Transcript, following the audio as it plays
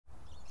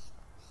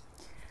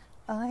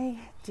I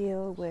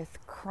deal with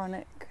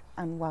chronic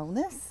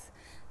unwellness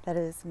that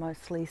is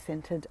mostly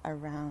centered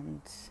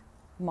around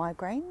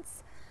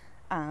migraines,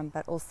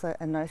 but also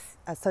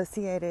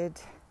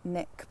associated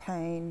neck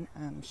pain,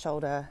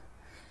 shoulder,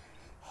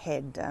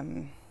 head,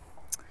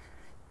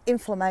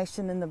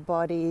 inflammation in the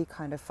body,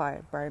 kind of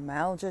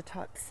fibromyalgia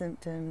type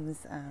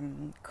symptoms.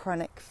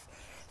 Chronic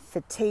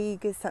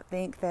fatigue is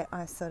something that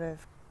I sort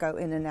of go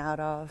in and out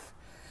of,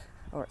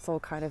 or it's all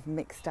kind of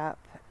mixed up,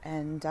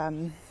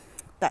 and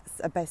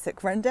that's a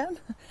basic rundown.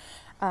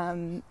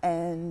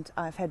 And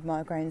I've had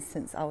migraines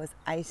since I was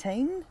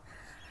 18,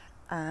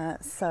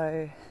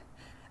 so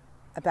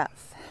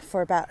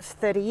for about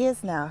 30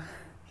 years now.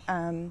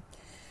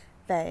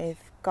 They've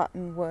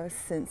gotten worse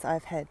since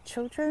I've had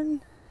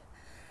children.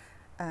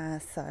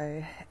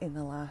 So in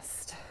the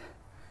last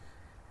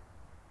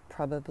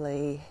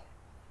probably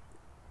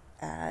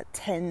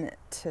 10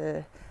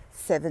 to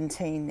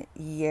 17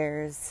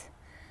 years,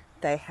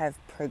 they have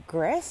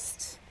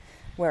progressed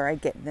where I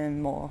get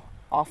them more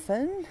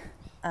often,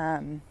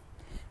 and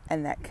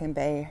that can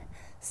be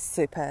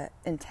super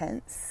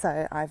intense.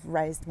 So I've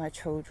raised my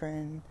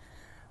children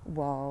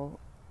while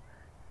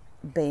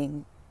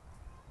being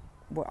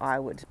what I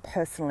would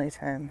personally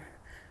term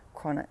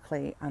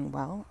chronically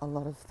unwell a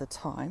lot of the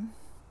time.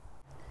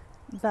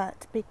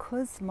 But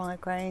because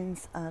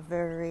migraines are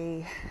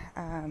very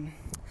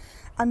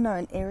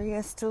unknown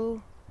area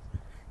still,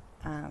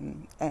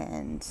 and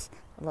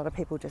a lot of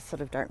people just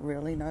sort of don't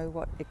really know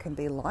what it can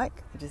be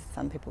like.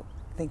 Some people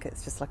think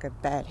it's just like a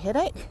bad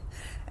headache,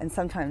 and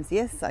sometimes,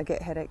 yes, I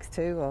get headaches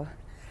too, or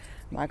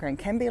migraine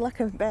can be like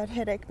a bad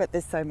headache, but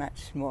there's so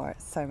much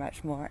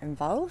more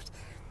involved.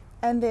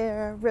 And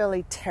there are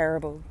really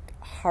terrible,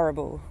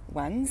 horrible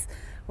ones,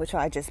 which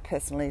I just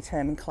personally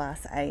term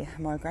class A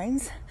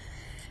migraines.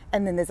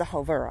 And then there's a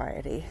whole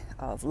variety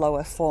of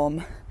lower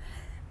form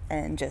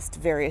and just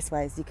various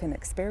ways you can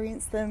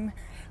experience them,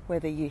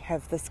 whether you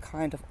have this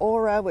kind of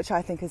aura, which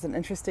I think is an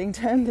interesting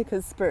term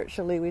because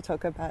spiritually we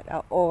talk about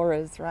our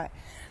auras, right?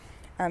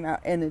 Our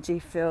energy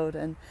field,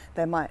 and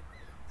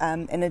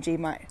energy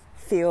might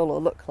feel or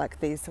look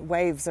like these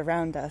waves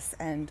around us.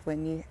 And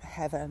when you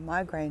have a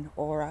migraine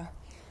aura,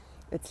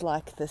 it's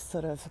like this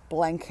sort of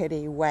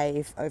blankety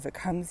wave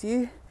overcomes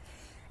you,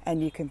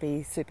 and you can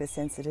be super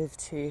sensitive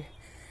to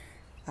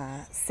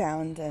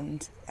sound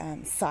and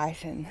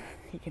sight, and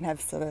you can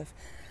have sort of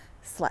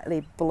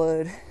slightly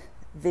blurred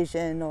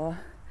vision,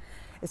 or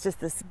it's just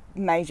this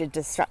major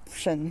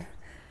disruption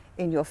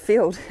in your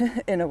field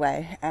in a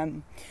way,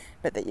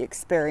 but that you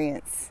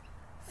experience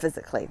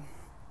physically.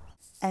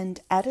 And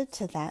added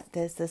to that,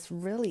 there's this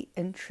really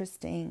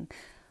interesting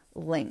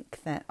link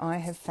that I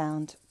have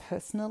found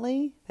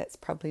personally that's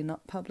probably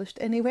not published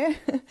anywhere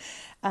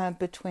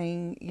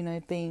between,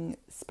 being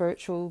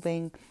spiritual,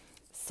 being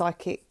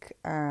psychic,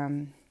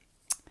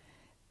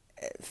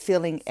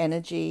 feeling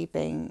energy,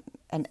 being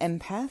an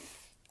empath,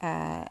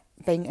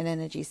 being an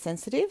energy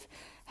sensitive,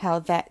 how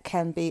that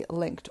can be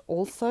linked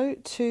also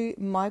to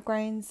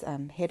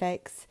migraines,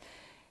 headaches,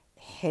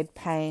 head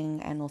pain,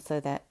 and also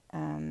that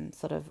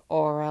sort of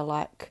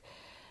aura-like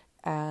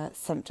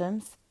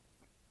symptoms.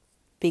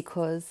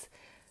 Because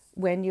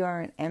when you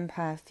are an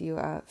empath, you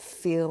are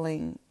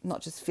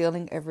not just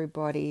feeling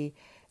everybody,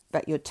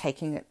 but you're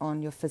taking it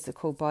on your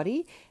physical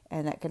body,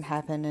 and that can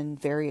happen in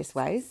various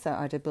ways. So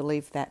I do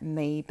believe that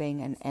me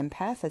being an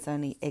empath has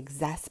only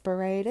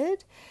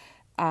exacerbated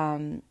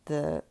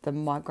the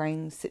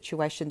migraine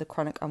situation, the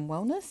chronic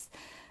unwellness,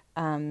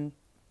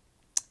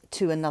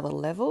 to another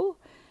level.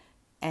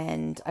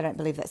 And I don't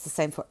believe that's the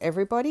same for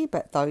everybody,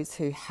 but those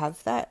who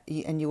have that,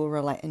 and you will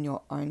relate in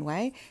your own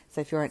way.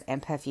 So if you're an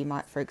empath, you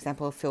might, for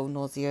example, feel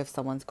nausea if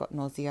someone's got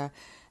nausea.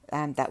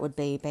 That would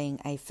be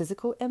being a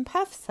physical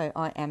empath. So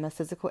I am a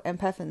physical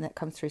empath, and that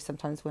comes through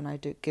sometimes when I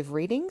do give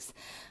readings.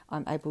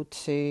 I'm able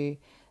to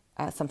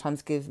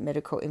sometimes give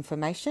medical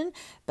information,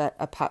 but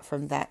apart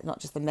from that,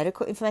 not just the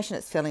medical information,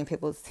 it's feeling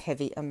people's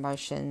heavy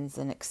emotions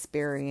and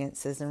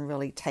experiences and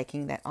really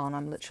taking that on.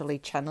 I'm literally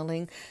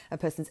channeling a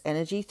person's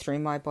energy through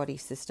my body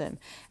system,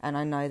 and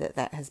I know that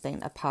that has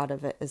been a part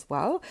of it as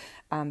well.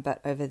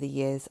 But over the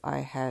years, I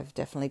have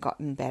definitely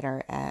gotten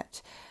better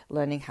at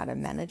learning how to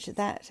manage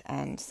that,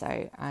 and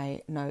so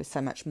I know so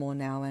much more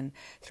now, and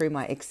through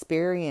my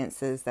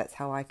experiences, that's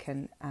how I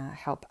can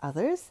help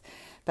others.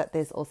 But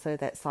there's also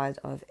that side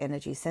of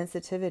energy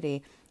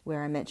sensitivity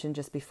where I mentioned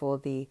just before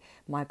the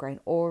migraine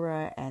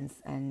aura,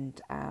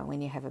 and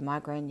when you have a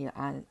migraine, you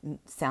are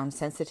sound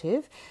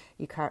sensitive.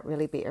 You can't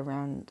really be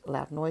around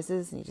loud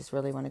noises, and you just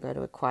really want to go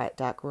to a quiet,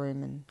 dark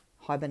room and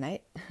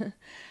hibernate.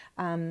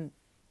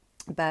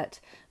 But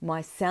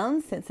my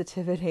sound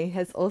sensitivity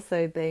has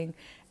also been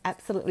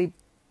absolutely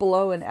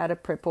blown out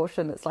of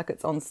proportion. It's like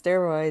it's on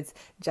steroids,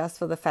 just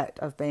for the fact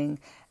of being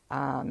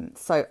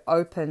so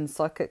open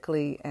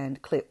psychically and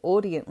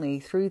clairaudiently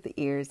through the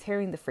ears,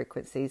 hearing the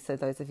frequencies. So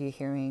those of you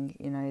hearing,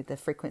 the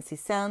frequency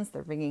sounds,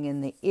 they're ringing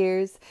in the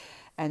ears,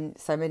 and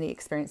so many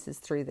experiences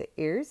through the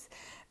ears.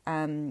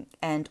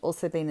 and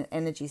also being an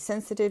energy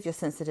sensitive. You're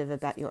sensitive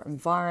about your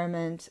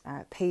environment,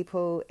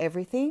 people,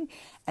 everything.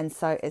 And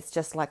so it's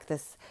just like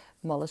this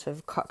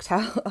Molotov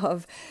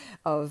cocktail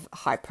of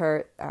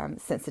hyper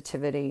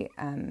sensitivity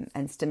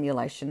and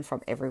stimulation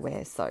from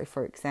everywhere. So,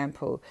 for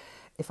example,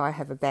 if I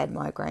have a bad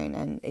migraine,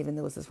 and even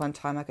there was this one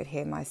time I could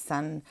hear my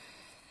son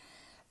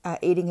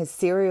eating his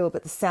cereal,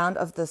 but the sound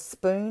of the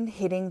spoon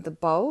hitting the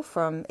bowl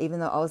from, even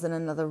though I was in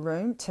another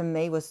room, to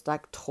me was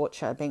like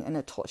torture, being in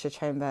a torture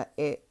chamber.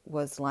 It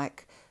was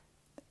like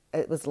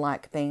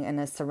being in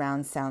a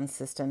surround sound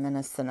system in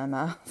a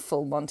cinema,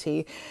 full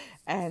Monty,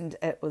 and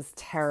it was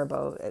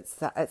terrible.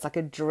 It's like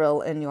a drill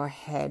in your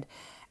head,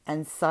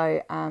 and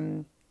so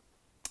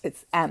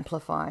it's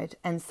amplified.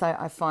 And so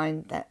I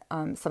find that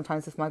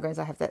sometimes with migraines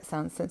I have that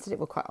sound sensitive,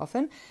 or quite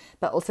often,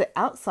 but also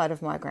outside of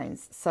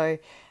migraines. So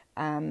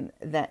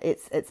that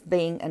it's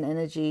being an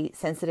energy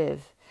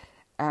sensitive,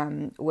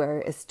 where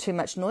it's too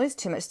much noise,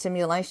 too much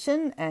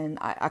stimulation, and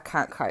I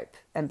can't cope.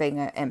 And being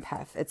an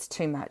empath, it's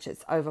too much,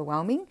 it's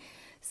overwhelming.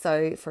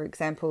 So, for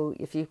example,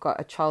 if you've got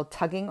a child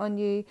tugging on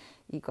you,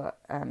 you've got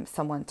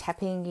someone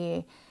tapping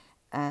you,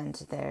 and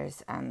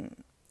there's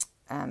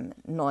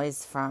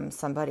noise from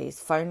somebody's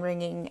phone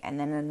ringing, and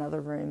then in another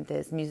room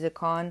there's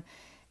music on,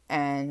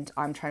 and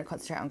I'm trying to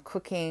concentrate on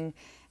cooking,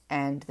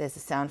 and there's a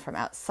sound from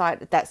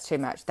outside, that's too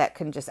much. That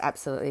can just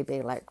absolutely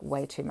be like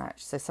way too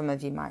much. So some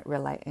of you might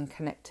relate and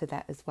connect to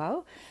that as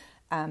well.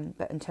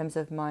 But in terms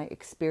of my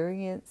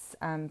experience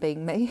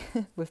being me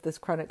with this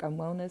chronic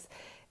unwellness,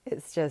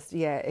 it's just,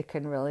 it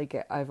can really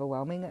get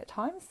overwhelming at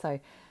times. So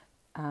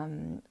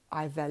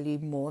I value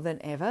more than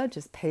ever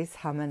just peace,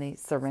 harmony,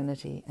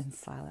 serenity, and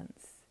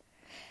silence.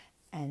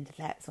 And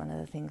that's one of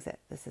the things that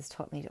this has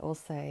taught me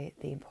also,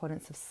 the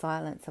importance of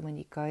silence, and when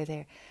you go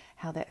there,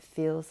 how that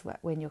feels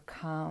when you're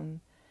calm,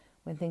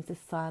 when things are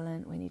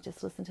silent, when you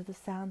just listen to the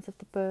sounds of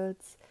the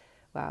birds.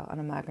 Well, on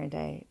a migraine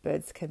day,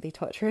 birds can be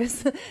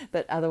torturous,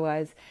 but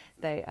otherwise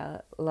they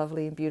are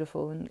lovely and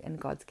beautiful, and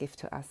God's gift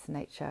to us,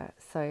 nature.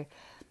 So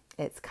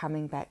it's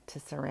coming back to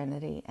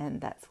serenity,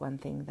 and that's one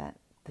thing that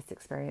this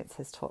experience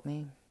has taught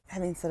me.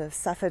 Having sort of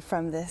suffered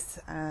from this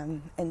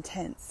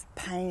intense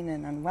pain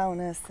and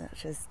unwellness,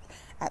 which is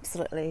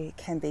absolutely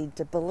can be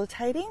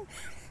debilitating,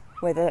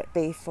 whether it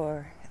be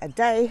for a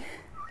day,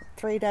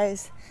 3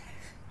 days,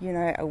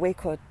 a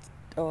week or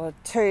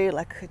two,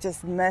 like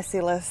just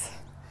merciless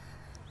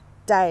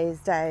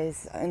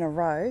days in a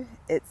row.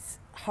 It's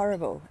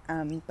horrible,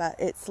 but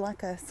it's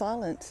like a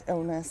silent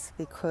illness,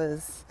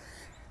 because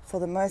for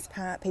the most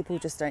part people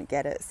just don't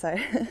get it. So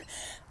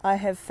I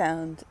have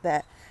found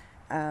that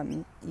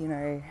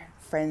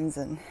friends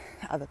and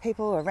other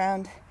people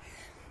around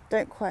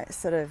don't quite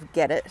sort of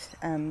get it,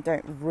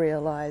 don't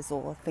realise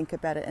or think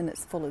about it in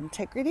its full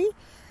integrity.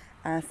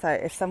 So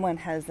if someone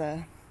has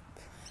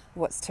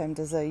what's termed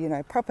as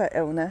a proper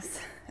illness,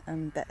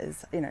 that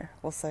is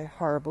also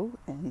horrible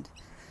and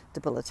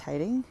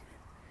debilitating,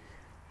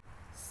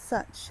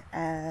 such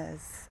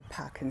as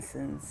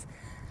Parkinson's,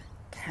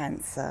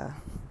 cancer,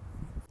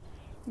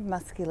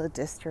 muscular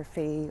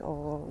dystrophy,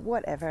 or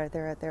whatever.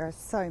 There are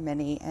so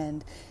many,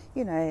 and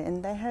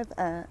and they have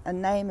a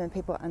name, and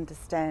people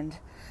understand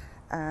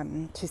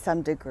to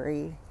some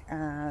degree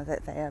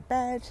that they are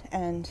bad,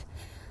 and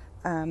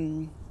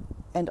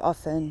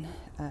often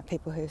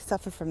people who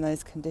suffer from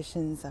those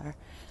conditions are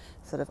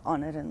sort of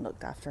honoured and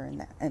looked after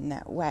in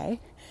that way.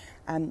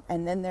 And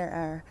then there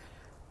are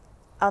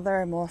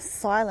other more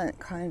silent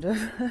kind of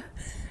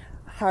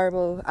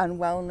horrible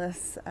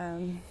unwellness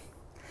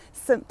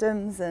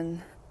symptoms,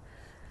 and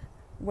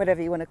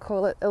whatever you want to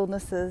call it,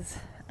 illnesses,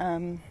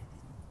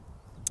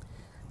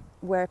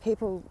 where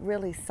people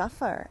really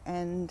suffer,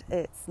 and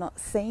it's not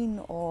seen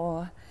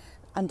or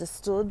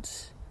understood,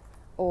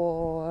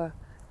 or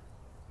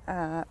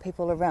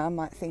people around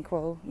might think,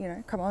 well,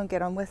 come on,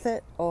 get on with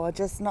it, or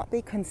just not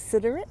be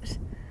considerate.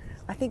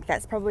 I think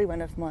that's probably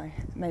one of my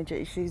major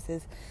issues,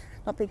 is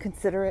not being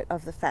considerate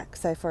of the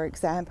facts. So, for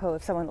example,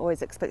 if someone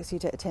always expects you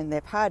to attend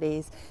their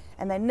parties,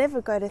 and they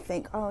never go to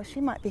think, oh,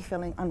 she might be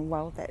feeling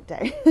unwell that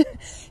day.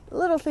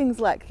 Little things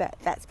like that.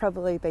 That's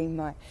probably been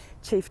my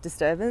chief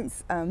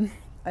disturbance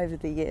over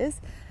the years.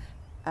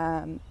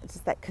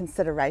 Just that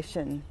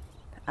consideration.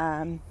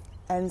 And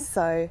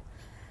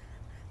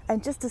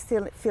just a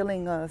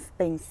feeling of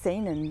being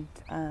seen, and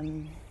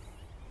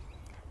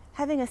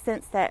having a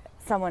sense that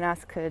someone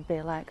else could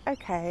be like,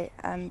 okay,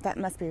 that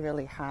must be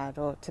really hard,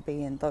 or to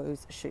be in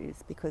those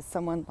shoes, because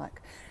someone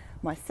like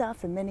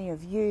myself and many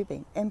of you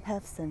being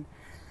empaths and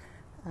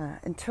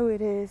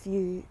intuitive,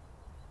 you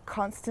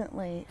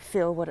constantly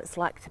feel what it's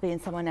like to be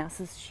in someone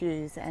else's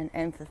shoes and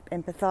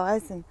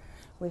empathize and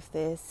with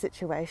their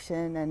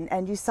situation,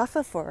 and you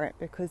suffer for it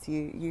because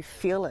you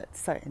feel it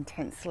so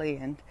intensely,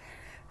 and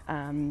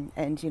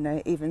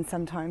even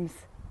sometimes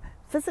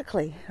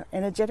physically,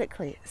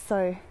 energetically.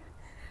 So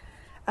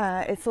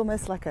it's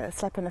almost like a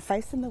slap in the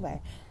face in the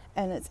way.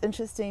 And it's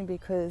interesting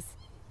because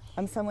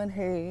I'm someone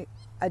who,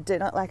 I do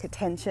not like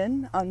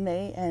attention on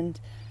me, and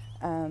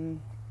I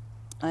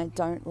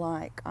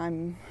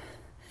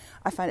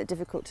find it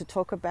difficult to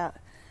talk about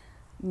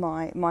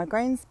my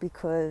migraines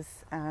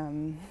because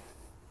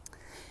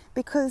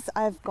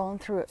I've gone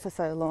through it for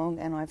so long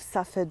and I've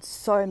suffered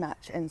so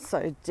much and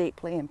so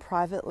deeply and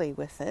privately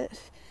with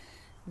it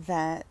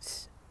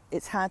that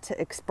it's hard to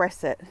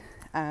express it.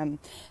 And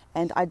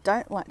I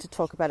don't like to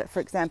talk about it. For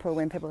example,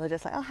 when people are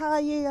just like, oh, how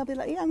are you? I'll be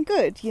like, yeah, I'm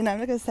good. You know, I'm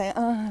not going to say,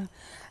 oh,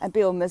 and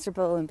be all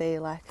miserable and be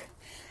like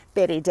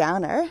Betty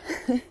Downer,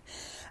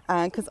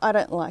 because I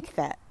don't like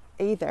that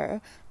either.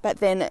 But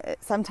then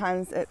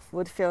sometimes it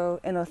would feel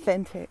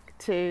inauthentic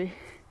to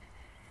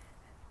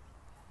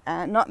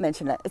not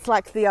mention it. It's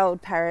like the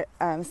old parrot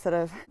sort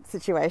of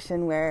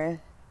situation where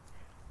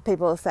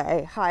people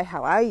say, hi,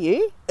 how are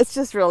you? It's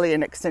just really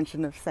an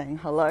extension of saying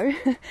hello.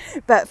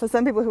 But for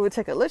some people who would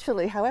take it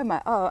literally, how am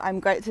I? Oh, I'm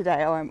great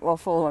today. Oh, I'm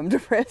awful. I'm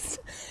depressed.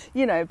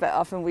 You know, but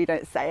often we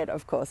don't say it,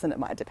 of course, and it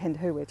might depend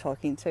who we're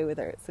talking to,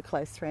 whether it's a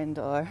close friend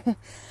or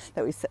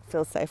that we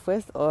feel safe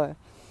with, or,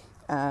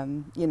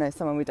 you know,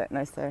 someone we don't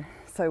know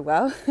so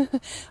well,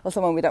 or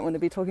someone we don't want to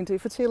be talking to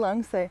for too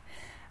long. So,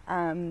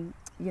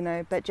 you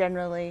know, but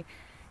generally,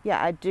 yeah,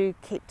 I do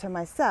keep to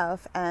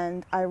myself,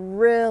 and I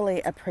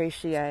really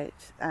appreciate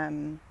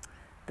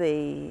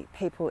the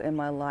people in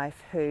my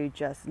life who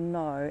just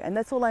know, and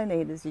that's all I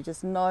need, is you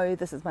just know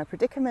this is my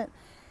predicament,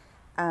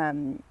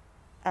 and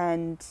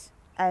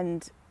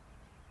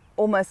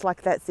almost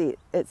like that's it.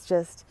 It's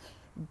just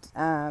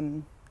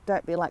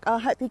don't be like, oh, I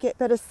hope you get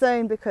better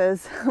soon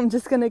because I'm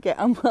just going to get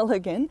unwell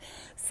again.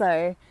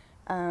 So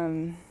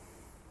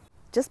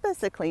just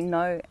basically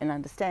know and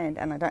understand,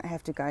 and I don't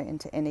have to go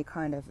into any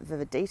kind of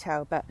vivid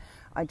detail, but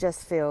I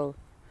just feel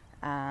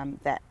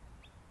that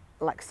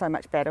like so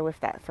much better with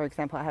that. For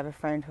example, I have a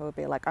friend who will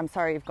be like, I'm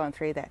sorry you've gone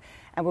through that,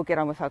 and we'll get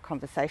on with our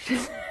conversation.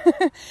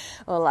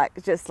 Or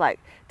like just like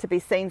to be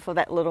seen for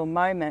that little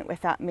moment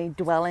without me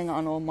dwelling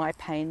on all my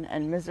pain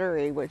and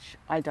misery, which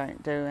I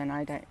don't do and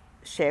I don't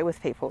share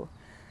with people.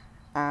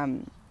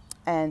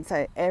 And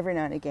so every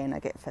now and again I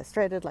get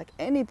frustrated, like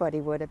anybody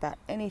would, about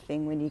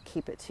anything when you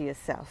keep it to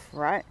yourself,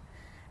 right?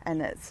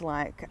 And it's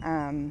like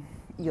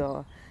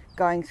you're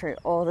going through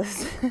all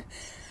this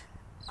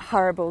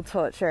horrible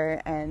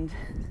torture, and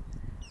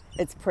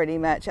it's pretty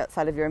much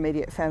outside of your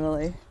immediate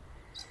family,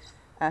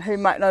 who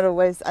might not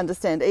always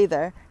understand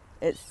either.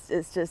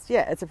 It's just,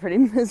 yeah, it's a pretty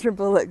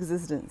miserable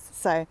existence.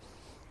 So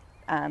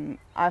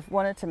I've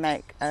wanted to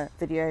make a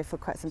video for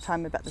quite some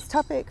time about this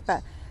topic,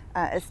 but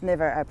it's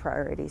never a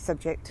priority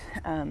subject,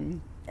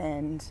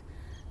 and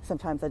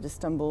sometimes I just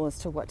stumble as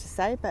to what to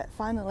say. But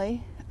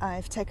finally,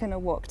 I've taken a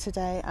walk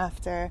today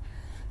after,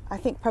 I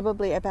think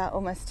probably about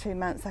almost 2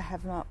 months I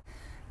have not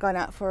gone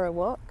out for a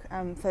walk.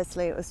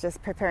 Firstly, it was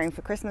just preparing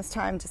for Christmas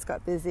time, just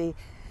got busy,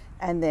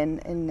 and then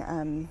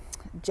in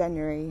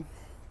January,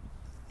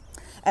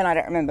 and I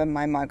don't remember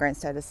my migraine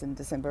status in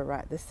December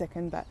right this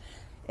second, but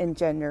in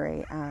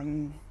January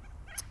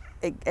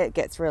it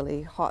gets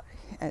really hot.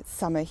 It's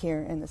summer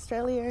here in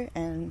Australia,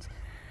 and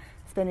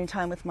spending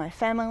time with my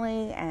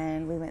family,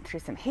 and we went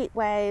through some heat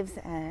waves,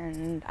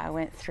 and I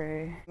went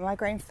through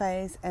migraine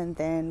phase, and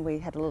then we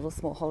had a little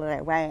small holiday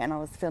away, and I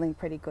was feeling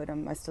pretty good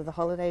on most of the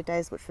holiday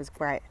days, which was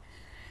great.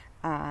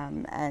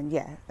 And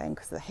yeah, then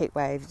because of the heat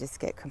wave, you just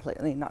get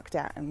completely knocked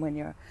out, and when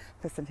you're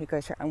a person who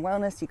goes through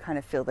Unwellness, you kind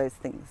of feel those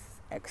things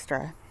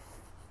extra.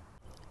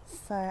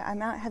 So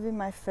I'm out having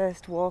my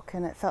first walk,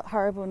 and it felt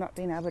horrible not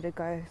being able to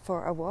go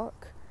for a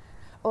walk.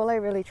 All I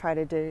really try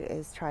to do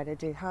is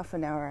half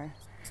an hour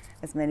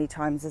as many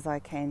times as I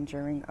can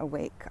during a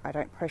week. I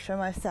don't pressure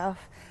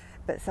myself,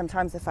 but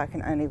sometimes if I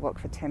can only walk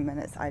for 10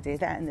 minutes, I do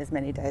that, and there's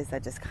many days I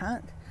just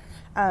can't.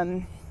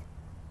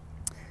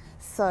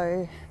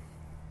 So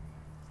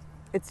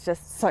it's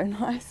just so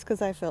nice,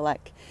 because I feel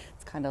like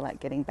it's kind of like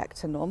getting back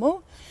to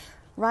normal.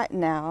 Right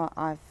now,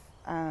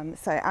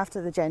 so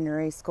after the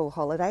January school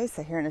holidays,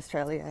 so here in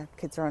Australia,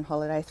 kids are on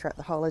holiday throughout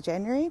the whole of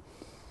January.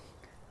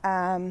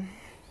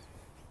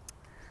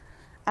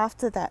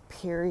 After that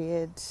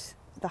period,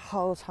 the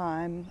whole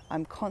time,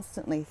 I'm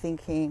constantly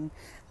thinking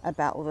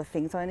about all the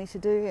things I need to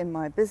do in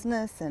my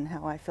business and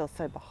how I feel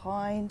so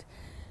behind,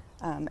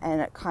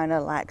 and it kind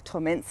of like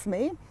torments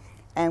me.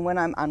 And when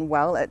I'm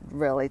unwell, it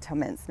really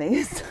torments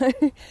me. So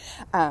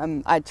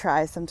I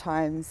try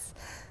sometimes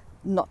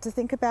not to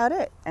think about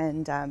it,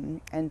 and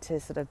to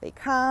sort of be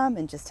calm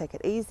and just take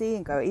it easy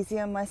and go easy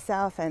on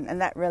myself,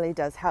 and that really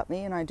does help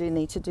me, and I do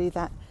need to do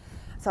that.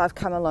 So I've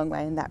come a long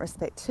way in that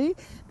respect too.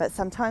 But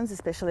sometimes,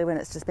 especially when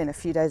it's just been a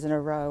few days in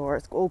a row, or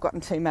it's all gotten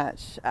too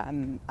much,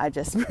 I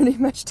just pretty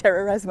much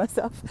terrorize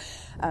myself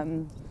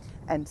and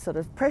sort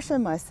of pressure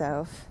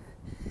myself.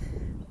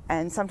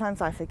 And sometimes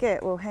I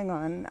forget, well, hang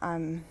on,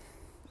 I'm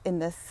in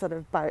this sort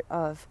of boat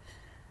of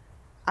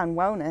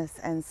unwellness,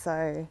 and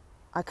so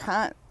I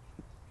can't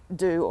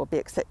do or be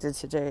expected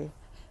to do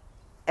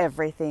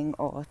everything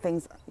or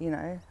things, you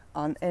know,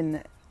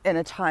 in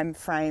a time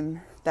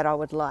frame that I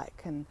would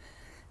like, and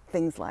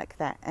things like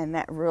that, and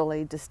that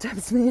really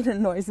disturbs me and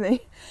annoys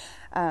me,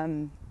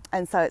 and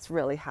so it's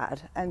really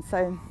hard. And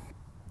so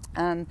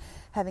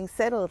having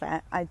said all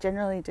that, I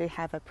generally do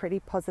have a pretty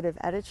positive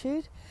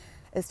attitude,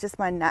 it's just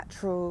my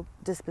natural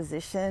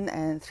disposition,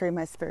 and through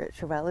my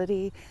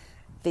spirituality,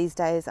 these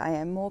days I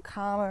am more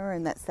calmer,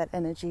 and that's that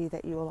energy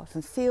that you will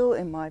often feel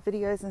in my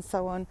videos and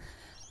so on.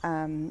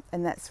 And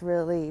that's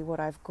really what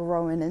I've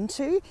grown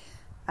into,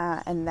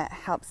 and that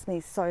helps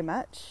me so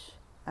much.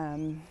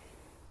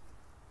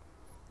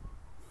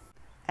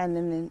 And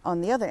then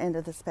on the other end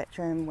of the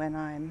spectrum, when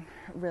I'm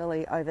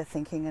really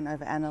overthinking and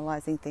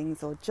overanalyzing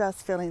things, or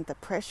just feeling the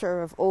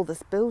pressure of all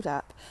this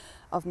build-up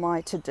of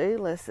my to-do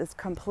list, is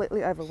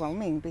completely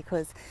overwhelming.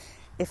 Because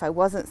if I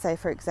wasn't, say,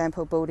 for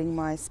example, building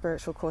my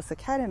Spiritual Course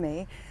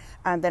Academy,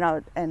 then I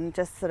would, and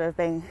just sort of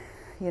being,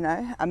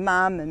 a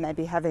mum and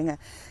maybe having a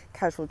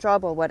casual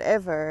job or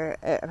whatever,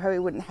 I probably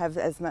wouldn't have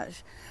as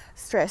much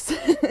stress.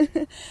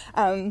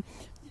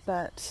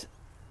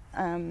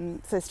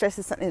 So stress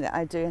is something that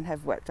I do and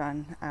have worked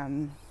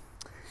on,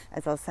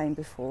 as I was saying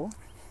before.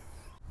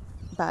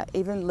 But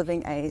even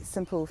living a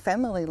simple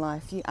family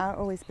life, you are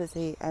always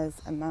busy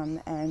as a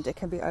mum, and it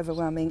can be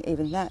overwhelming,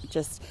 even that,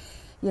 just,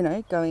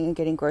 going and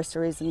getting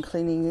groceries and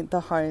cleaning the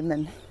home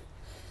and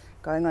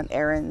going on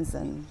errands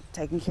and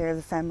taking care of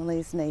the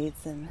family's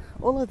needs and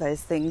all of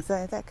those things.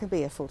 So that could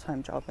be a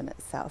full-time job in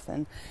itself.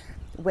 And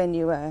when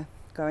you are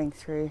going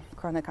through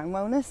chronic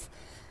unwellness,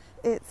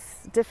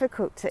 it's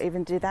difficult to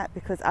even do that,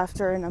 because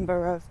after a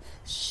number of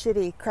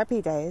shitty,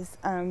 crappy days,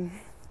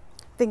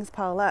 things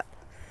pile up,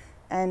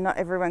 and not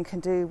everyone can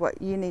do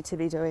what you need to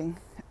be doing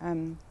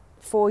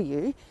for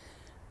you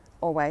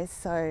always.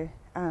 So,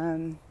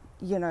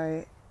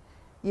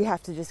 you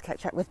have to just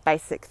catch up with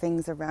basic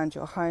things around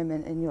your home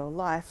and in your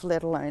life,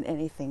 let alone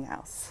anything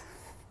else.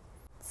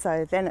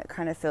 So then it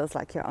kind of feels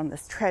like you're on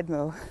this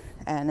treadmill,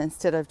 and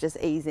instead of just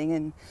easing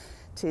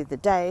into the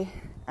day,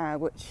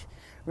 which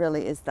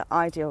really is the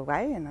ideal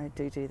way, and I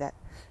do that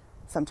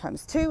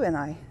sometimes too, and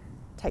I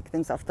take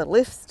things off the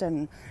list,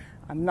 and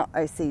I'm not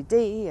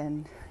OCD,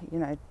 and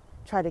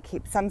try to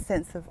keep some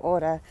sense of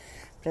order,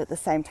 but at the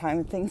same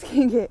time things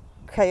can get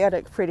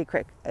chaotic pretty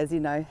quick, as you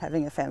know,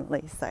 having a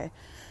family. So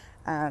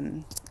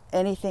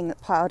anything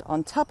piled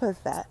on top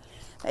of that,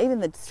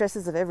 even the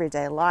stresses of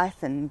everyday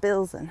life and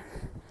bills and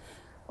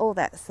all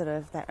that sort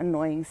of that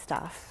annoying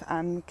stuff,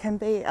 can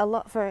be a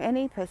lot for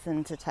any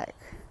person to take.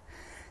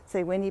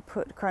 So when you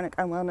put chronic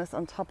unwellness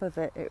on top of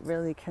it, it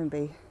really can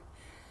be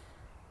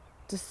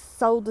just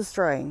soul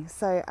destroying.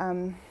 So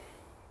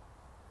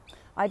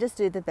I just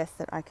do the best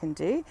that I can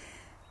do,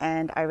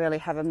 and I really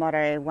have a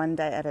motto: one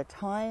day at a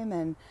time.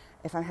 And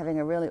if I'm having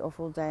a really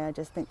awful day, I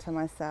just think to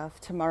myself,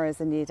 tomorrow's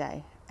a new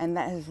day. And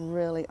that is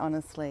really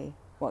honestly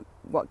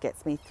what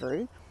gets me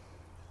through.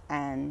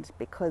 And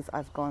because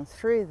I've gone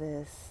through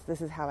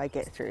this is how I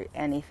get through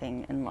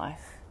anything in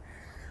life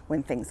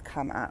when things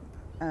come up.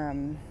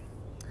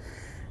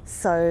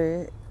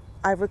 So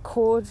I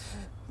record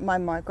my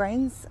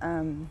migraines,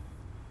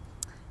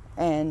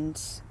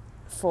 and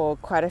for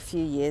quite a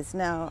few years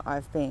now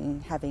I've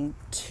been having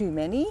too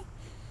many,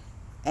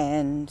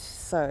 and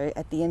so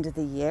at the end of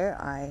the year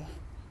I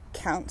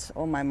count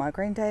all my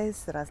migraine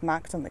days that I've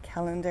marked on the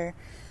calendar,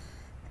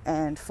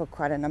 and for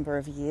quite a number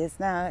of years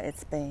now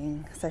it's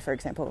been, so for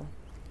example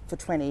for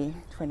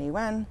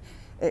 2021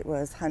 it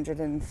was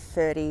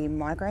 130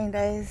 migraine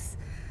days.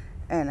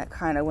 And it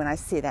kind of, when I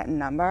see that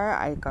number,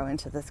 I go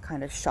into this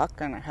kind of shock,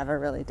 and I have a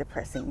really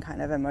depressing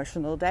kind of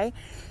emotional day,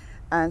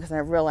 because I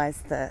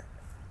realize the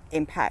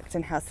impact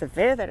and how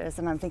severe that is.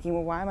 And I'm thinking,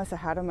 well, why am I so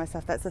hard on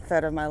myself? That's a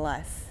third of my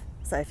life.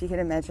 So if you can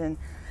imagine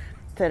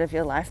a third of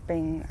your life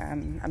being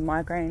a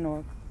migraine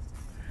or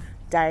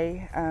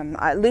day,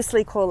 I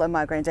loosely call a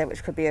migraine day,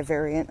 which could be a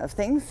variant of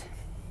things.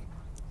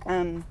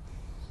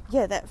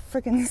 That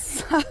freaking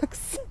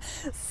sucks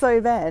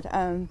so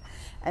bad.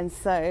 And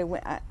so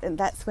and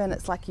that's when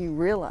it's like you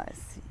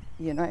realise,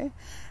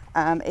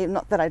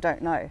 not that I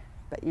don't know,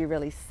 but you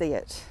really see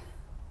it.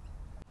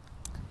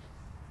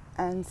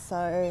 And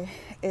so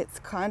it's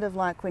kind of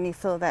like when you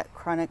feel that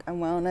chronic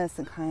unwellness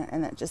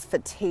and it just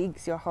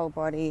fatigues your whole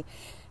body.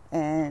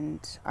 And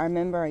I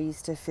remember I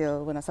used to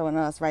feel when I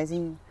was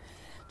raising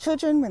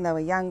children when they were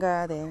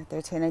younger,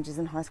 they're teenagers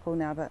in high school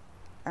now, but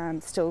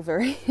still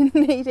very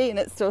needy, and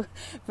it's still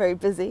very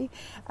busy.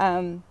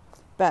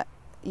 But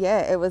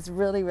it was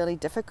really, really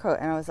difficult,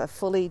 and I was a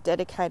fully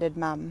dedicated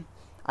mum.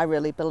 I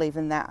really believe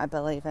in that. I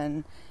believe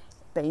in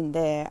being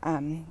there,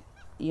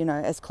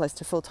 as close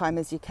to full time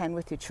as you can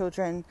with your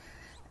children,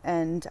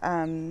 and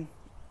and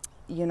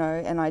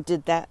I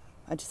did that.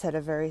 I just had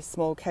a very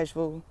small,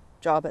 casual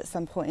job at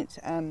some point.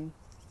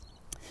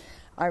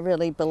 I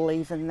really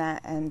believe in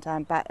that, and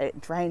but it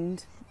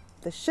drained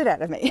the shit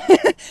out of me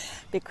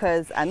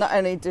because not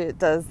only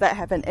does that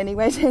happen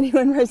anyway to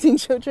anyone raising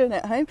children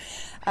at home,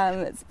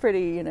 it's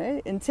pretty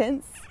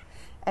intense,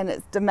 and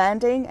it's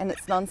demanding, and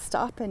it's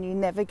non-stop, and you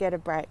never get a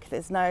break.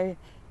 There's no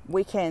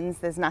weekends,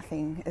 there's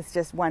nothing. It's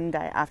just one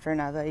day after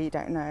another. You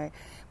don't know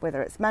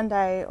whether it's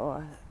Monday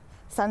or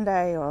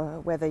Sunday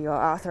or whether you're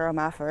Arthur or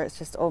Martha. It's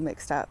just all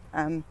mixed up,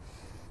 and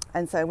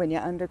so when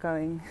you're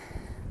undergoing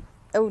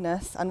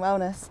illness,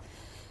 unwellness,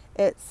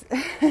 It's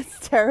it's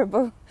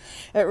terrible.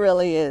 It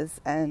really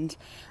is. And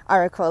I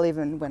recall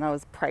even when I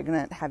was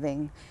pregnant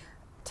having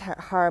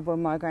horrible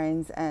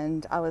migraines,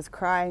 and I was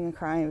crying and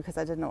crying because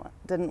I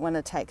didn't want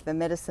to take the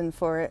medicine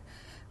for it,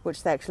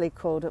 which they actually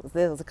called it.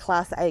 There was a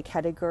class A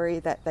category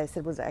that they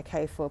said was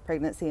okay for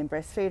pregnancy and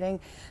breastfeeding,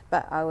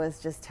 but I was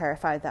just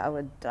terrified that I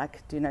would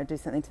do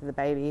something to the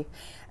baby,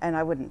 and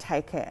I wouldn't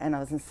take it, and I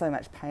was in so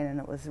much pain, and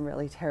it was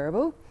really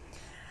terrible.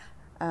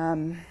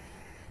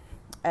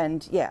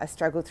 And yeah, I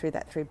struggled through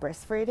that through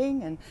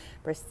breastfeeding, and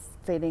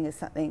breastfeeding is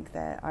something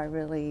that I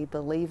really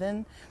believe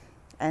in,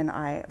 and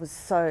I was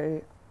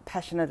so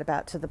passionate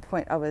about, to the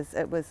point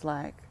it was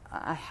like,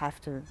 I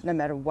have to, no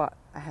matter what,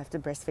 I have to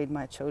breastfeed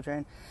my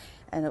children.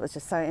 And it was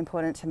just so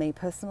important to me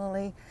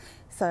personally.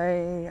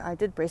 So I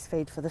did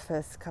breastfeed for the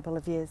first couple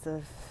of years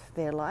of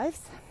their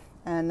lives,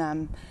 and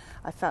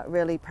I felt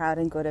really proud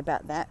and good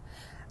about that.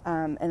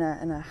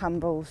 In a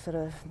humble sort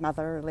of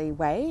motherly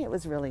way. It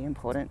was really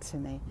important to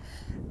me,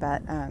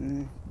 but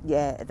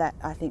that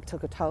I think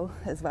took a toll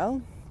as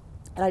well,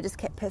 and I just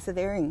kept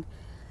persevering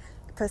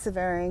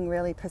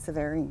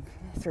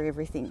through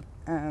everything.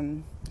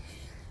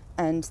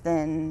 And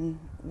then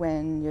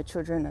when your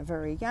children are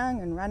very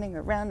young and running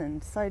around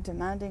and so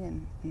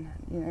demanding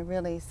and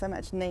really so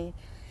much need,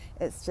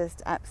 it's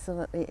just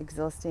absolutely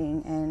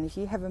exhausting. And if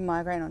you have a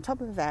migraine on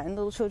top of that, and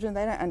little children,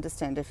 they don't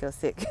understand if you're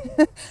sick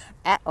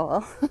at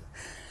all.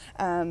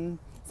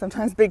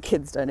 Sometimes big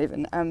kids don't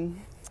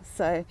even.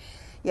 So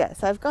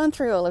I've gone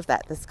through all of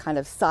that, this kind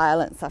of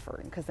silent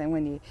suffering, because then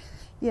when you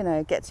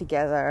get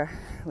together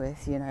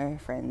with,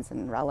 friends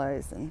and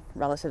relatives,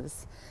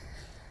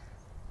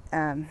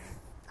 I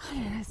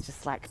don't know, it's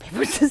just like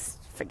people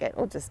just forget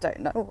or just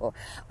don't know, or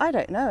I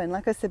don't know. And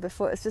like I said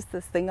before, it's just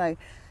this thing I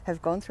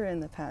have gone through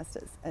in the past.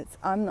 It's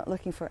I'm not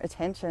looking for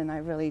attention. I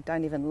really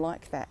don't even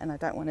like that, and I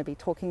don't want to be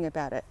talking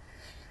about it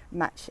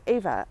much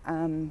either.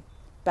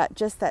 But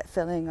just that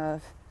feeling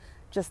of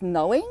just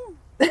knowing,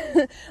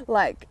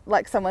 like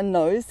someone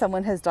knows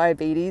someone has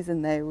diabetes,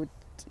 and they would,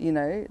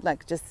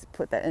 just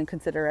put that in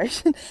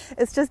consideration.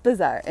 It's just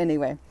bizarre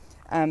anyway.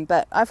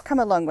 But I've come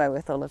a long way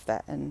with all of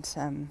that,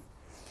 and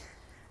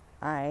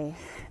I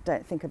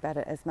don't think about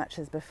it as much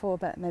as before,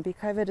 but maybe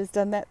COVID has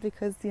done that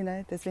because,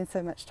 there's been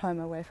so much time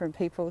away from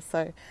people.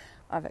 So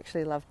I've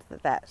actually loved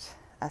that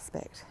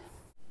aspect.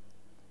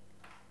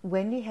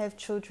 When you have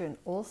children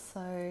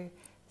also,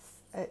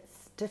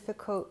 it's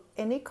difficult,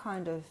 any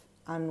kind of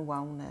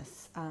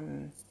unwellness,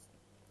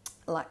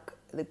 like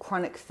the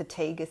chronic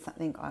fatigue is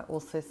something I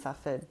also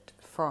suffered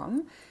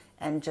from,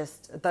 and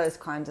just those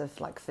kinds of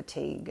like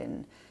fatigue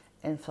and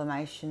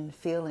inflammation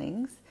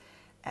feelings.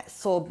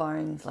 Sore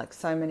bones, like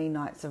so many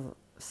nights of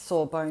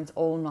sore bones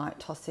all night,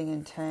 tossing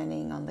and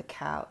turning on the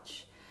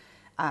couch,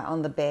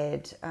 on the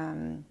bed.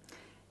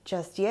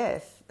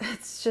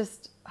 It's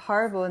just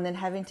horrible. And then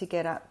having to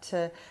get up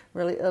to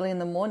really early in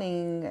the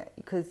morning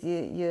because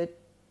your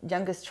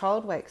youngest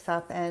child wakes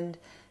up and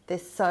they're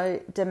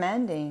so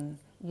demanding.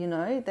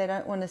 They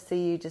don't want to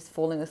see you just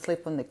falling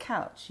asleep on the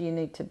couch. You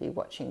need to be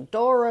watching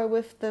Dora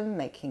with them,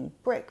 making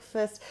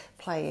breakfast,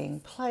 playing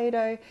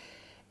Play-Doh.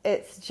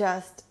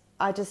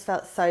 I just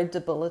felt so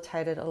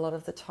debilitated a lot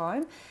of the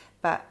time,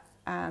 but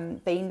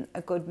being a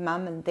good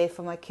mum and there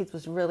for my kids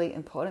was really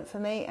important for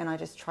me, and I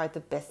just tried the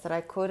best that I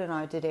could, and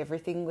I did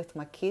everything with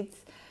my kids.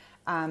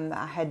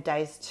 I had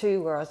days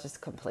too where I was just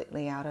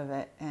completely out of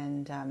it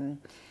and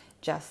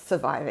just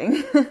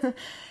surviving.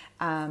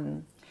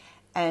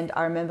 And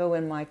I remember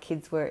when my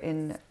kids were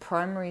in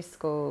primary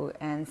school,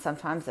 and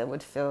sometimes it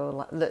would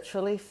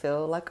literally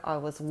feel like I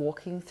was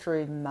walking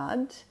through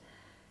mud,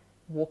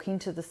 walking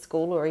to the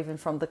school, or even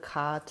from the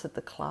car to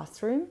the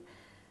classroom.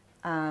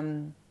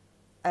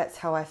 That's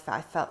how I felt.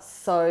 I felt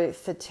so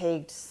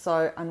fatigued,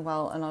 so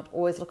unwell, and I'd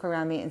always look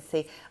around me and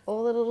see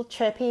all the little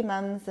chirpy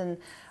mums and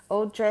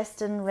all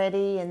dressed and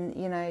ready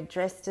and,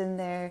 dressed in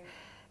their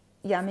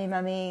yummy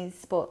mummy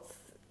sports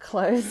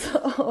clothes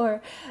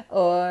or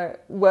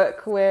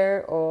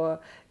workwear or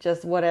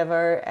just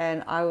whatever.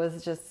 And I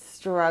was just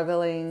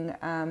struggling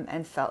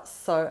and felt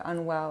so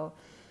unwell.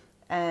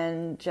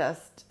 And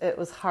it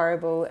was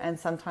horrible. And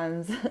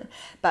sometimes,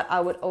 but I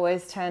would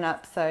always turn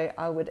up. So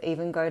I would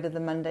even go to the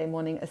Monday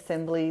morning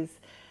assemblies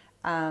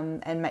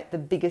and make the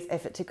biggest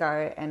effort to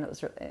go. And it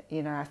was,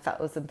 I felt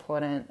it was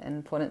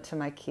important to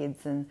my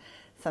kids. And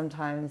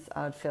sometimes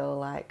I would feel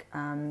like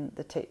I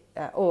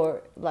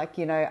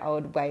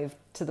would wave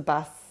to the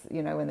bus,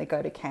 when they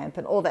go to camp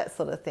and all that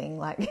sort of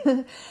thing.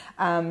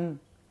 And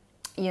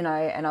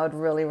I would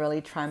really,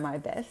 really try my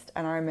best.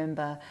 And I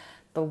remember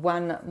the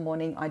one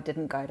morning I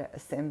didn't go to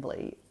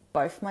assembly,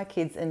 both my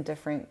kids in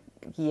different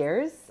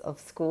years of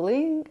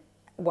schooling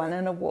won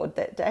an award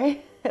that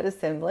day at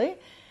assembly.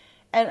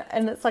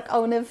 And it's like, I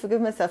will never forgive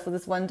myself for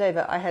this one day,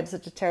 but I had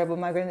such a terrible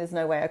migraine, there's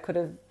no way I could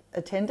have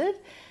attended.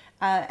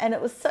 And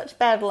it was such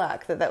bad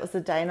luck that was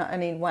the day not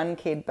only one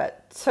kid,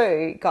 but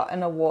two got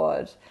an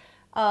award.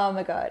 Oh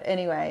my God.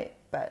 Anyway,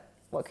 but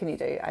what can you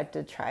do? I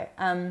did try.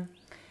 And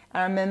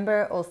I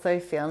remember also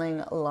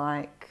feeling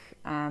like,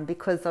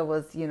 because I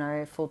was,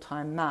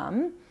 full-time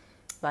mum,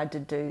 But I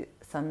did do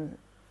some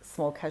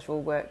small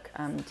casual work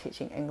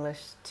teaching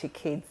English to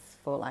kids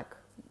for like,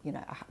 you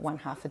know,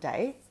 1/2 a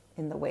day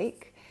in the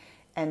week.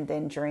 And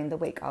then during the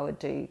week I would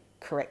do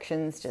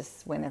corrections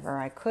just whenever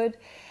I could.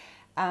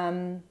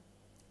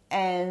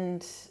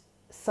 And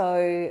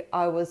so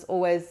I was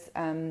always,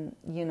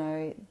 you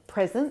know,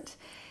 present.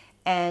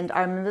 And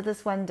I remember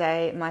this one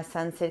day, my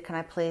son said, can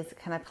I please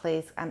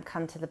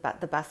come to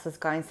the bus was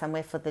going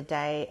somewhere for the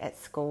day at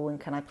school, and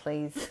can I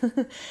please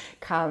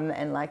come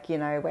and, like, you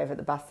know, wave at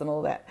the bus and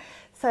all that.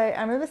 So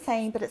I remember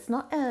saying, but it's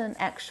not an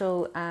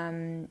actual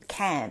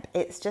camp.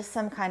 It's just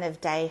some kind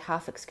of day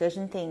half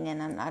excursion thing,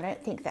 and I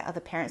don't think that other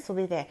parents will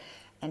be there.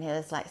 And he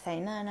was like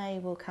saying, no, you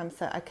will come.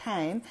 So I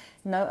came,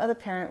 no other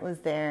parent was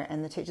there,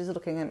 and the teachers are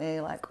looking at me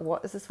like,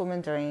 what is this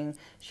woman doing?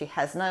 She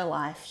has no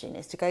life. She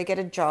needs to go get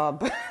a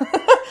job.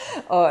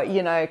 Or,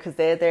 you know, because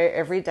they're there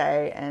every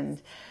day.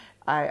 And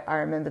I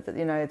remember that,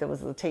 you know, there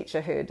was a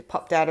teacher who'd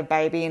popped out a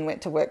baby and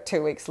went to work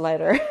 2 weeks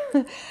later.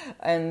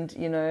 And,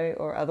 you know,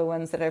 or other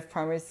ones that have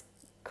primary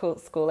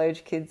school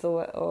age kids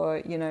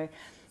or, you know,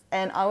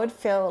 and I would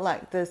feel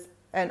like this.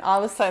 And I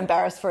was so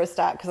embarrassed for a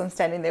start because I'm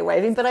standing there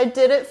waving, but I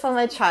did it for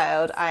my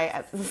child.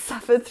 I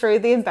suffered through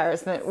the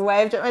embarrassment,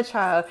 waved at my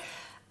child.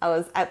 I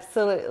was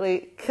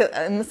absolutely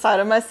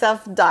inside of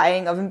myself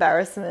dying of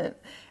embarrassment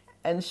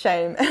and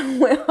shame, and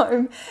went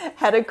home,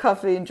 had a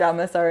coffee and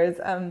drama sorrows.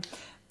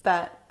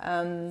 But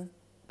oh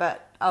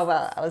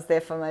well, I was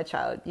there for my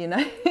child, you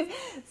know.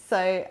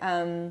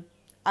 So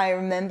I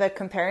remember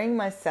comparing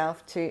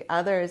myself to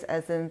others,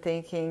 as in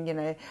thinking, you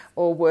know,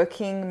 or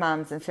working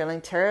mums, and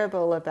feeling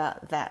terrible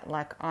about that,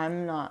 like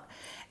I'm not.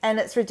 And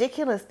it's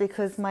ridiculous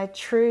because my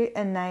true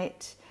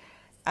innate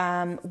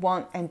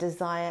want and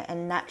desire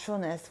and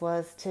naturalness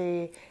was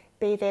to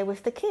be there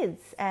with the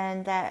kids.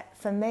 And that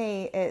for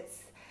me, it's,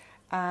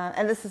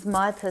 and this is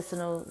my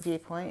personal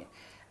viewpoint,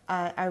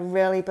 I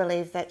really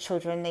believe that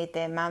children need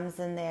their mums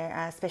in there,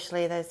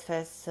 especially those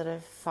first sort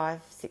of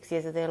 5-6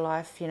 years of their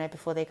life, you know,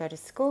 before they go to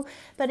school,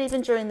 but even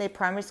during their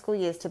primary school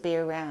years, to be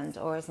around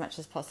or as much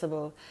as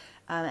possible.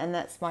 And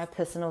that's my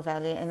personal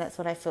value, and that's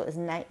what I feel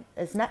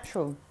is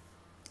natural.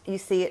 You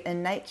see it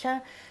in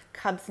nature.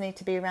 Cubs need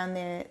to be around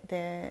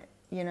their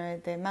you know,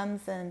 their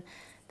mums, and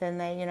then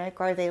they, you know,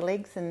 grow their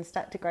legs and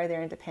start to grow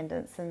their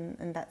independence,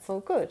 and that's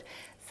all good.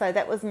 So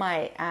that was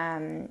my,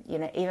 you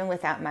know, even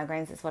without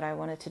migraines, is what I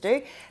wanted to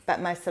do.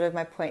 But my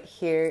point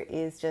here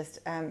is just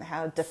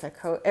how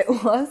difficult it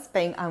was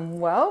being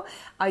unwell.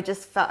 I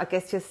just felt, I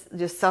guess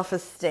your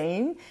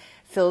self-esteem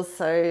feels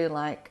so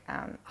like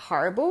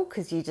horrible,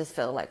 because you just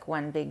feel like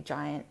one big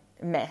giant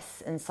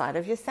mess inside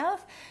of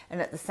yourself.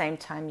 And at the same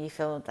time, you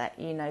feel that,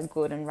 you know,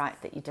 good and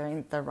right, that you're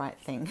doing the right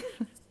thing.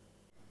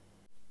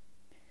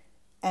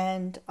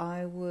 And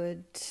I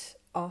would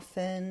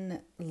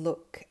often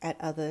look at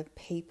other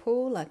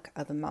people, like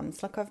other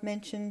mums, like I've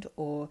mentioned,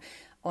 or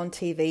on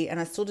TV, and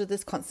I still do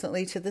this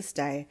constantly to this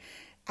day.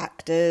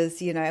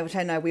 Actors, you know, which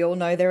I know we all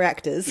know they're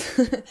actors,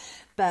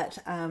 but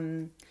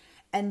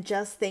and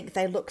just think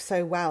they look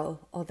so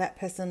well, or that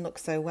person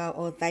looks so well,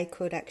 or they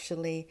could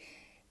actually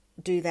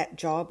do that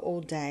job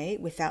all day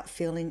without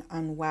feeling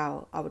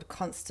unwell. I would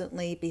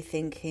constantly be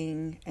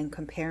thinking and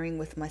comparing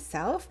with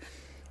myself.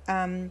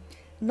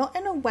 Not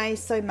in a way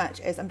so much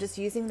as, I'm just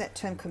using that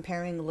term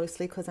comparing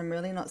loosely, because I'm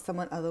really not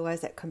someone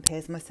otherwise that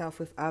compares myself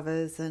with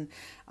others, and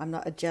I'm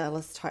not a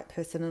jealous type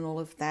person and all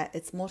of that.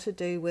 It's more to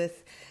do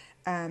with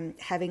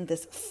having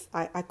this,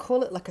 I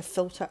call it like a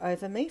filter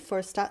over me. For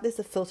a start, there's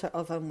a filter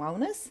of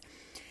unwellness.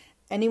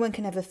 Anyone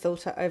can have a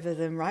filter over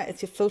them, right?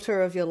 It's your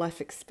filter of your life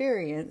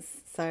experience.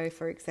 So,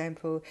 for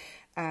example,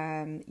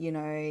 you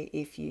know,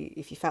 if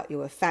you felt you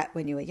were fat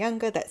when you were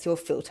younger, that's your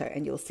filter,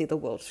 and you'll see the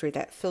world through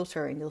that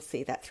filter, and you'll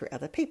see that through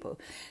other people.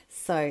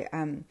 So,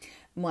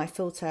 my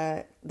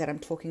filter that I'm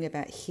talking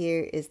about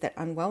here is that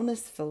unwellness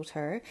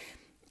filter,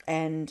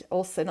 and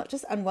also not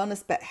just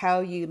unwellness, but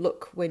how you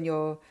look when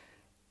you're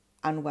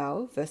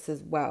unwell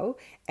versus well,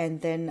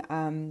 and then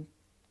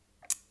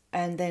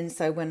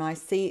so when I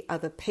see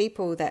other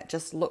people that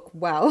just look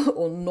well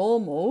or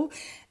normal,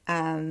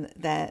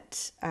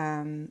 that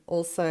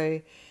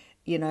also,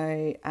 you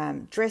know,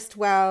 dressed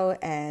well,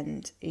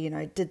 and, you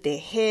know, did their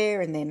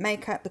hair and their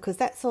makeup, because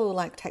that's all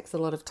like takes a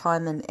lot of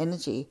time and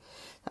energy.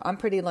 I'm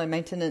pretty low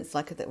maintenance,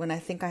 like that. When I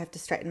think I have to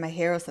straighten my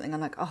hair or something, I'm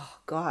like, oh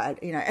God,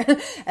 you know.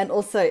 And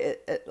also,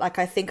 like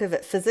I think of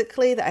it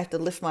physically, that I have to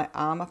lift my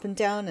arm up and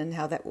down, and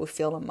how that will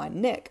feel on my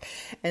neck.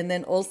 And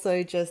then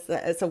also just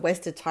it's a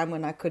wasted time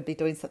when I could be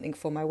doing something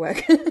for my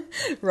work,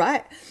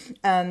 right?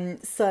 But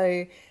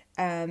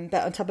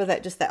on top of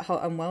that, just that whole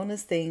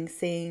unwellness thing,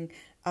 seeing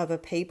other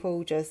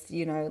people just,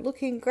 you know,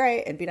 looking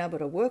great and being able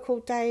to work all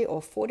day or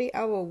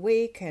 40-hour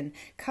week and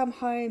come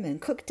home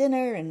and cook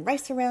dinner and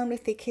race around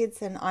with their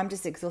kids, and I'm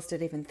just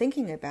exhausted even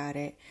thinking about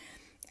it.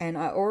 And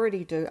I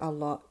already do a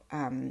lot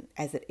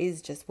as it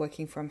is, just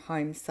working from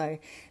home. So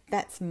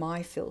that's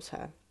my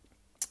filter.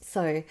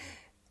 So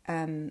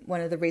one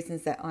of the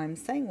reasons that I'm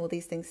saying all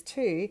these things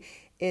too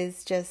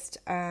is just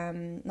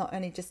not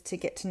only just to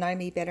get to know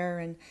me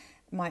better,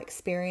 my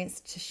experience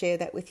to share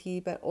that with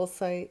you, but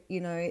also,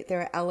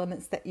 there are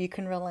elements that you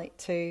can relate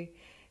to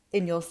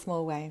in your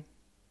small way.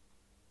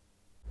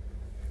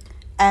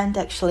 And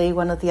actually,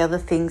 one of the other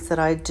things that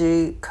I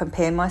do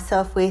compare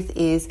myself with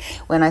is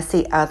when I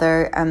see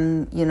other,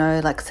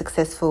 like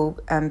successful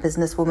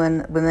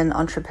businesswomen, women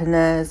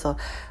entrepreneurs, or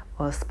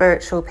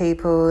spiritual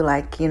people,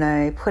 like,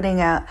 putting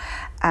out,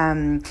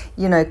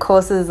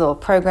 courses or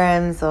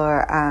programs,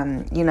 or,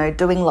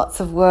 doing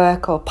lots of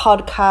work, or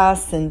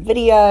podcasts and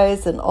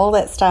videos and all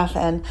that stuff.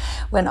 And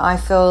when I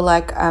feel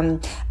like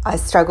I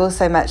struggle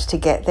so much to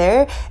get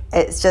there,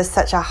 it's just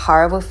such a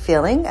horrible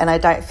feeling. And I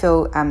don't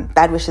feel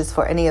bad wishes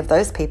for any of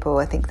those people.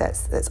 I think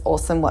that's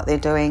awesome what they're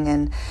doing,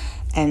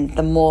 and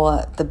the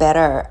more the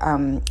better.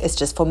 It's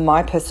just for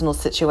my personal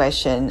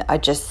situation, I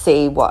just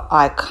see what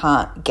I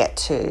can't get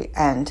to,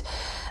 and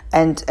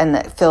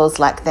it feels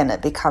like then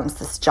it becomes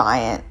this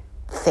giant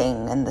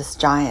thing and this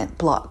giant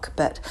block.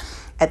 But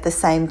at the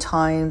same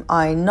time,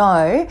 I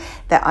know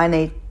that I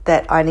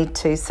need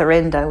to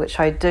surrender, which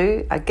I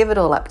do. I give it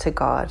all up to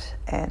God,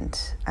 and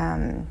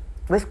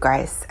with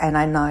grace, and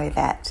I know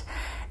that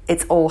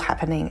it's all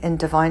happening in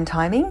divine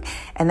timing,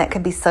 and that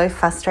can be so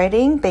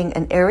frustrating being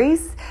an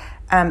Aries.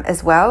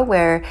 As well,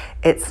 where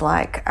it's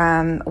like,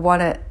 I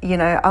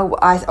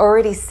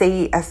already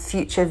see a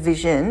future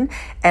vision,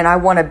 and I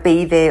want to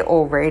be there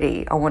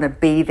already. I want to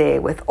be there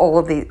with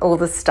all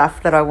the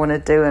stuff that I want to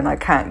do, and I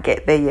can't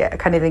get there yet. I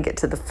can't even get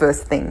to the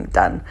first thing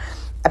done,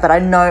 but I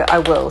know I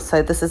will.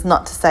 So this is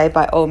not to say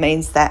by all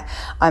means that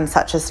I'm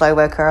such a slow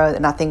worker,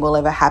 nothing will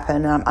ever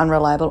happen, I'm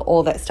unreliable,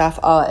 all that stuff.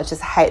 I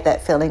just hate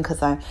that feeling,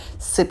 because I'm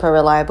super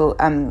reliable.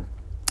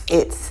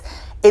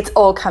 It's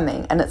all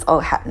coming and it's all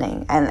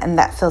happening, and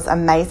that feels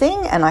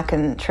amazing, and I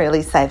can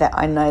truly say that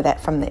I know that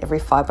from every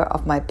fibre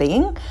of my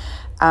being.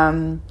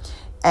 But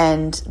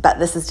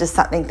this is just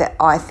something that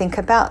I think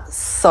about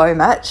so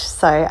much,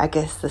 so I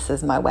guess this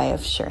is my way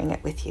of sharing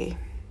it with you.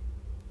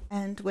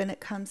 And when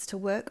it comes to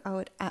work, I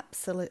would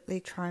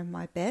absolutely try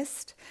my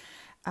best.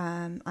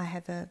 I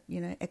have a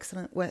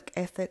excellent work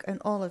ethic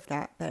and all of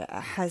that, but it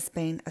has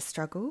been a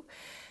struggle.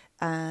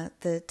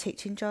 The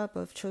teaching job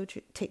of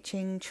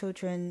teaching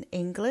children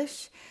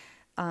English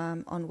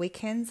on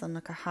weekends, on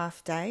like a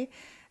half day,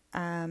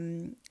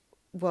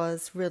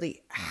 was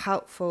really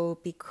helpful,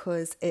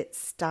 because it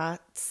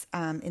starts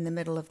in the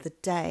middle of the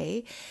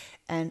day,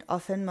 and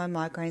often my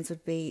migraines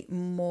would be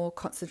more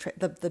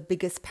concentrated. The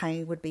biggest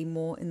pain would be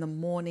more in the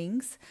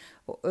mornings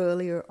or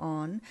earlier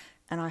on,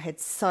 and I had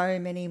so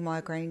many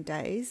migraine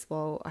days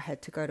while I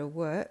had to go to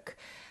work.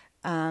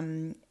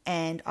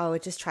 And I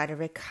would just try to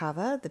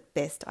recover the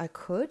best I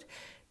could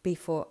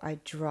before I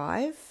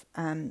drive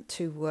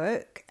to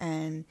work.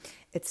 And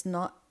it's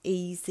not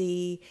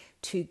easy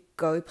to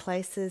go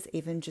places,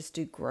 even just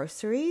do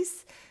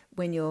groceries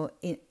when you're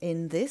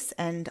in this.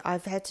 And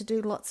I've had to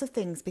do lots of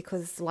things,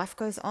 because life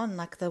goes on,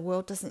 like the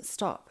world doesn't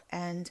stop,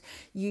 and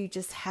you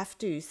just have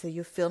to. So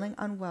you're feeling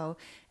unwell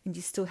and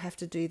you still have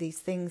to do these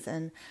things.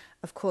 And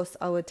of course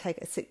I would take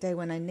a sick day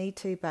when I need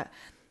to, but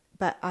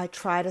I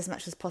tried as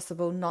much as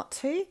possible not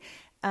to.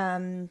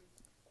 And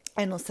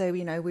also,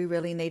 we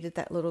really needed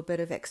that little bit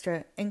of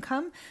extra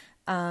income,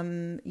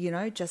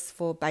 just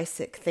for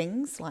basic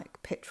things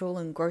like petrol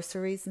and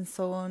groceries and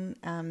so on.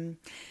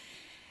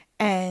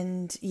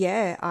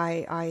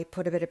 I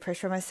put a bit of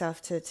pressure on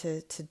myself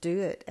to do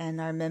it. And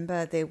I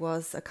remember there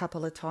was a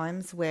couple of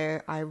times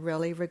where I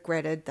really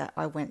regretted that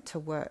I went to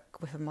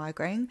work with a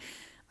migraine.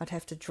 I'd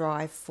have to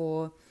drive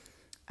for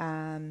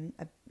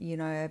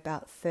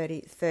about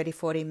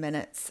 40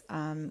 minutes,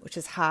 which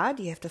is hard.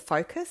 You have to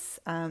focus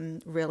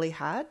really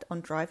hard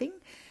on driving,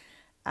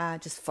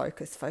 just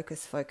focus.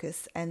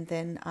 And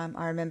then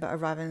I remember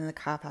arriving in the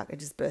car park and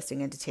just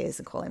bursting into tears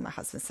and calling my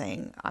husband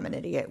saying, I'm an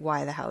idiot.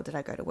 Why the hell did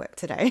I go to work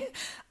today?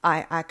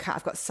 I've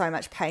got so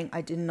much pain.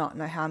 I do not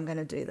know how I'm going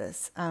to do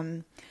this.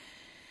 And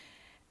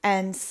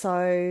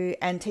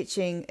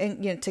teaching,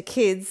 to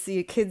kids,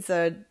 your kids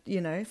are,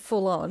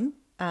 full on.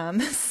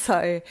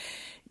 So,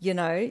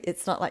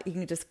 it's not like you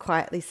can just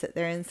quietly sit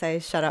there and say,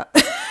 shut up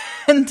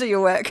and do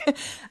your work.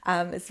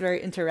 It's very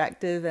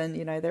interactive, and,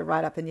 they're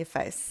right up in your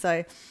face.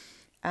 So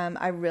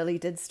I really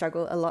did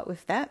struggle a lot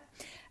with that.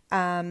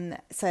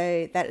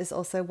 So that is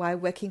also why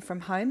working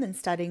from home and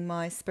starting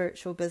my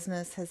spiritual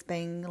business has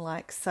been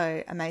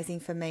so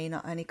amazing for me,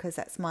 not only because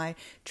that's my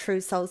true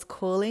soul's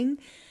calling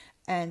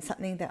and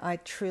something that I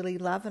truly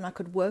love and I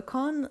could work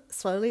on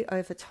slowly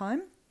over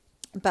time,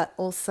 but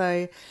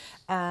also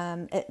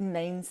it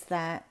means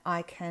that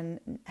I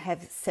can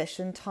have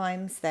session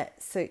times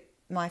that suit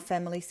my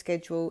family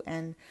schedule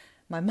and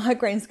my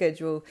migraine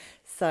schedule.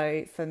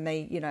 So for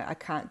me, I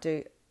can't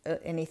do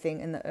anything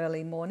in the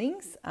early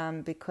mornings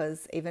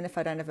because even if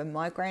I don't have a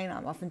migraine,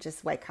 I'm often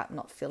just wake up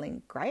not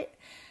feeling great,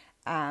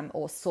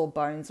 or sore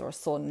bones or a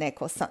sore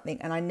neck or something,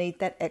 and I need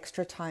that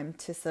extra time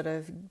to sort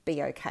of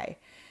be okay.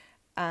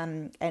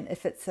 And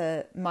if it's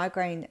a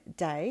migraine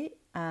day,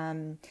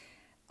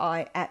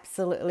 I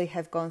absolutely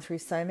have gone through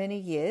so many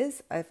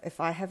years. If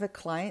I have a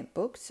client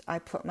booked, I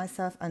put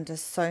myself under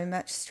so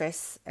much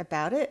stress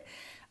about it.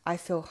 I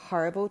feel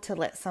horrible to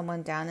let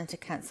someone down and to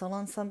cancel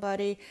on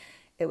somebody.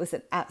 It was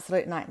an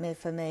absolute nightmare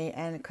for me,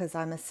 and because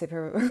I'm a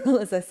super,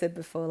 as I said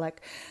before,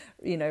 like,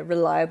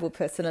 reliable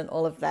person and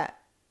all of that.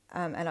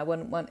 And I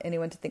wouldn't want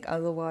anyone to think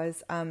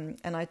otherwise. And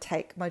I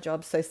take my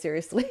job so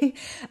seriously,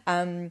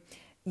 and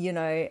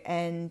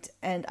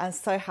I'm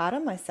so hard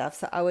on myself.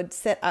 So I would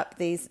set up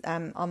these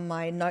on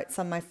my notes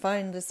on my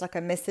phone, just like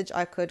a message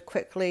I could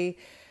quickly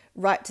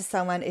write to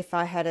someone if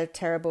I had a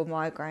terrible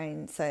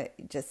migraine. So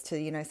just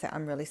to, say,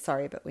 I'm really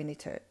sorry, but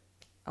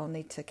I'll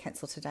need to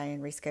cancel today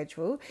and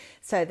reschedule.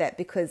 So that,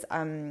 because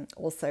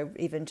also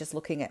even just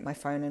looking at my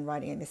phone and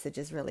writing a message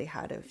is really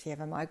hard if you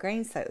have a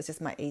migraine. So it was just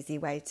my easy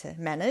way to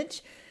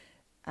manage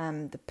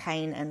the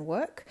pain and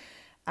work,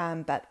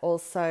 but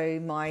also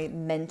my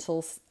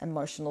mental,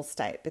 emotional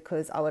state,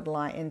 because I would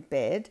lie in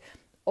bed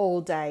all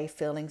day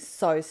feeling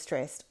so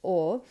stressed,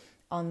 or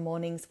on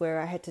mornings where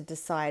I had to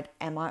decide,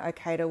 am I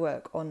okay to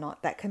work or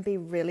not? That can be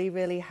really,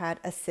 really hard,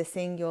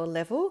 assessing your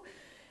level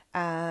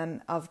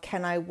of,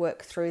 can I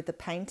work through the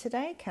pain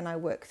today? Can I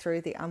work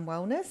through the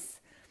unwellness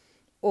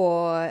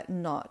or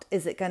not?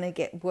 Is it going to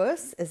get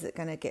worse? Is it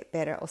going to get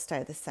better or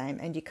stay the same?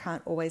 And you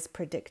can't always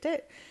predict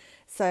it.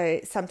 So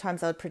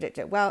sometimes I would predict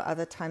it well,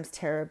 other times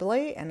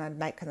terribly, and I'd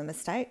make the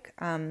mistake.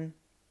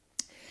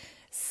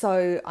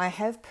 So I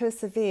have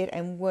persevered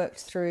and worked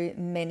through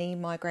many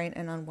migraine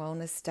and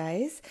unwellness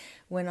days.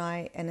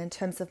 And in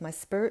terms of my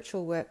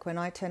spiritual work, when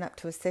I turn up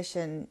to a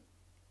session,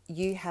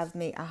 you have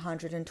me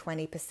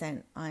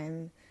 120%.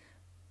 I'm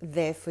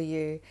there for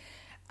you.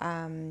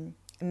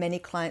 Many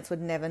clients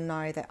would never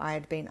know that I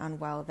had been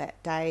unwell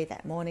that day,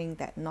 that morning,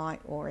 that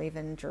night, or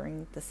even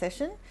during the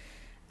session.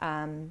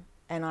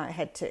 And I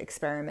had to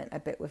experiment a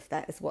bit with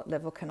that, as what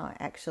level can I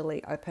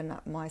actually open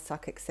up my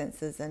psychic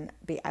senses and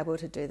be able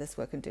to do this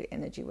work and do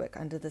energy work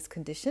under this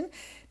condition,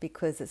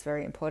 because it's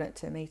very important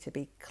to me to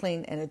be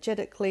clean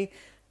energetically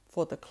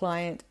for the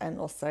client, and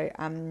also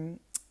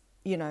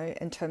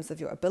in terms of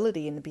your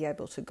ability and to be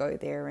able to go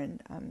there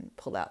and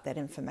pull out that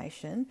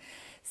information.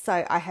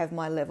 So I have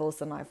my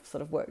levels, and I've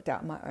sort of worked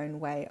out my own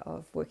way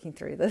of working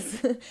through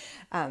this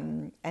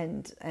and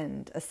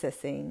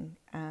assessing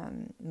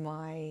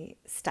my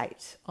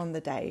state on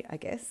the day, I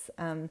guess.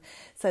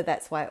 So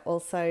that's why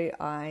also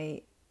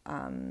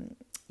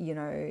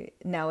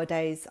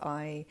nowadays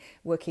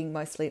working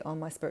mostly on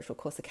my Spiritual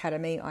Course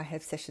Academy, I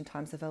have session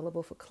times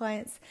available for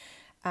clients.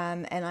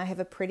 And I have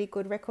a pretty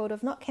good record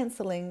of not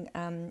cancelling.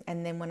 And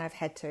then when I've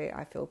had to,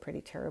 I feel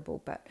pretty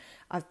terrible. But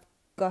I've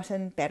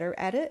gotten better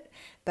at it.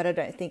 But I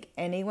don't think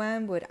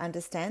anyone would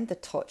understand the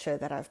torture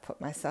that I've put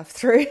myself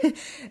through,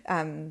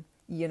 in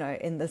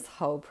this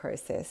whole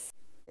process.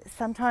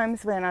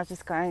 Sometimes when I was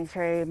just going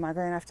through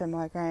migraine after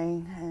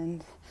migraine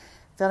and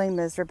feeling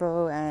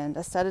miserable, and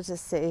I started to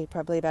see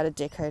probably about a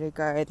decade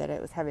ago that it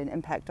was having an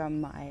impact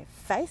on my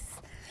face.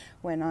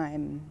 When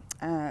I'm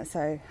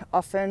so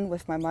often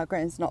with my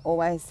migraines, not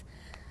always,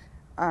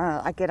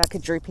 I get like a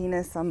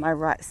droopiness on my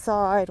right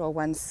side or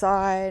one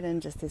side,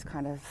 and just this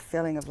kind of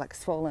feeling of like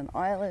swollen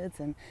eyelids,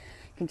 and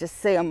you can just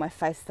see on my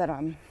face that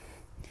I'm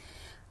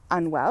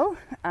unwell.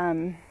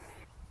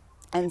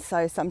 And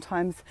so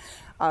sometimes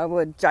I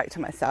would joke to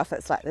myself,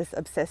 it's like this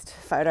obsessed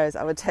photos.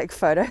 I would take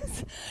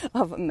photos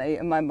of me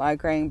and my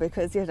migraine,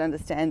 because you have to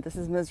understand this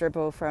is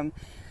miserable from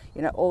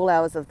all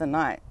hours of the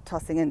night,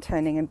 tossing and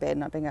turning in bed,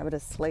 not being able to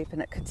sleep,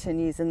 and it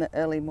continues in the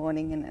early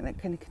morning, and it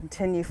can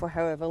continue for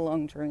however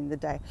long during the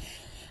day.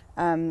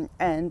 And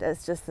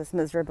it's just this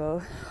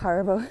miserable,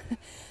 horrible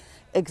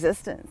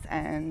existence.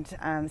 And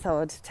so I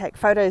would take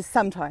photos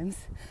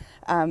sometimes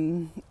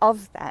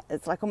of that.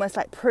 It's like almost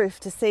like proof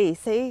to see,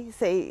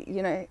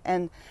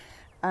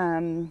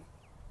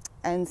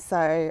 and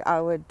so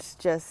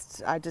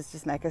I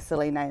just make a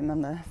silly name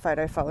on the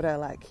photo folder,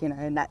 like,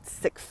 Nat's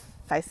sick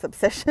face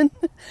obsession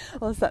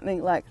or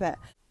something like that.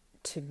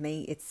 To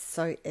me, it's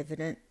so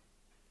evident,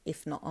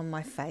 if not on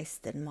my face,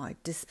 then my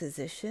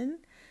disposition.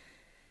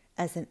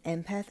 As an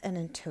empath and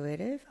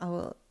intuitive, I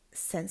will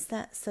sense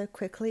that so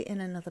quickly in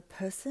another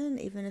person,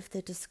 even if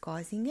they're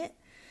disguising it,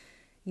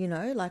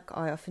 like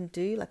I often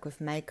do, like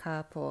with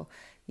makeup, or,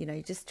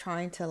 just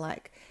trying to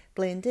like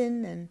blend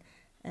in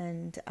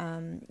and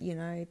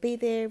be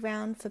there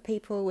around for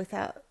people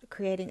without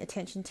creating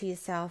attention to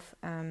yourself.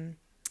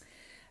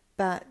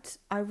 But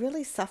I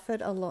really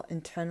suffered a lot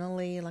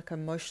internally, like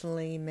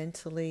emotionally,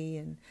 mentally,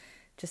 and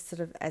just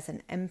sort of as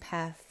an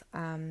empath,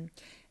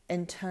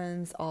 in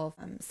terms of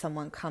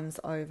someone comes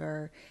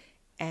over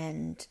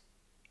and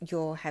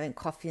you're having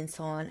coffee and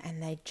so on,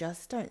 and they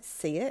just don't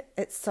see it.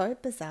 It's so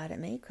bizarre to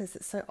me, because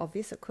it's so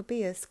obvious. It could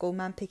be a school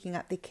mum picking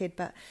up their kid,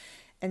 but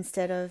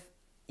instead of,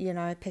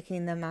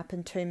 picking them up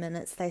in 2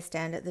 minutes, they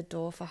stand at the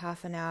door for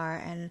half an hour,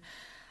 and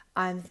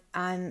I'm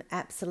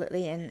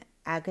absolutely in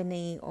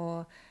agony,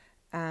 or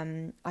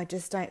I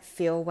just don't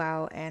feel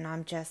well, and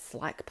I'm just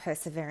like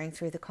persevering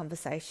through the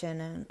conversation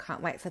and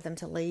can't wait for them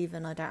to leave,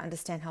 and I don't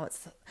understand how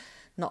it's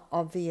not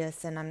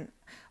obvious,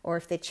 or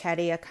if they're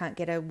chatty, I can't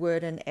get a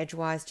word in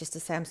edgewise just to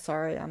say I'm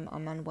sorry, I'm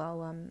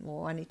unwell,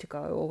 or I need to go,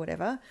 or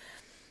whatever.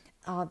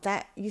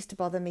 that used to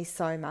bother me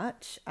so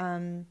much.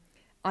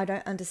 I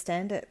don't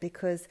understand it,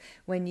 because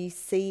when you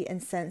see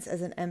and sense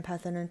as an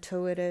empath and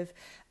intuitive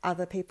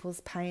other people's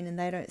pain and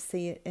they don't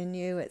see it in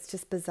you, it's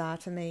just bizarre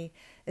to me.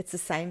 It's the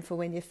same for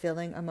when you're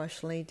feeling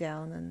emotionally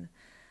down and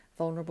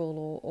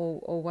vulnerable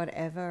or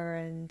whatever.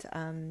 And,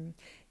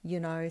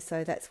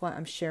 so that's why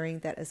I'm sharing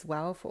that as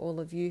well for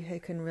all of you who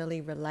can really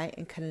relate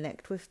and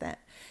connect with that,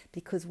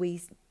 because we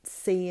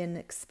see and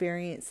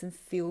experience and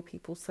feel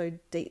people so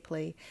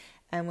deeply.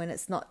 And when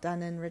it's not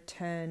done in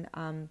return,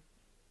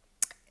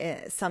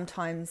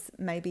 sometimes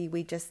maybe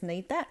we just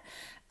need that.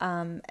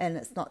 And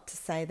it's not to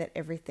say that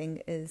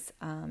everything is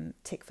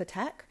tick for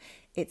tack.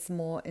 It's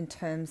more in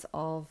terms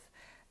of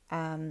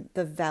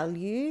the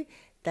value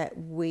that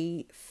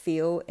we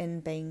feel in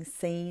being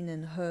seen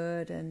and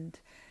heard and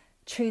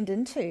tuned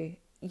into,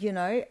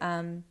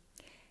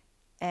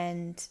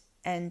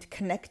 and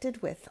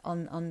connected with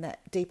on that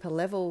deeper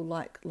level,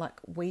 like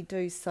we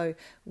do so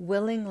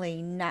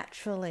willingly,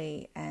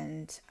 naturally,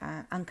 and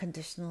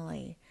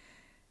unconditionally,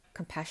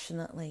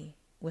 compassionately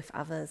with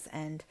others,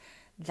 and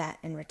that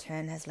in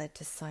return has led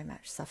to so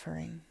much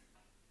suffering.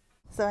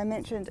 So I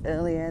mentioned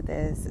earlier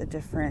there's a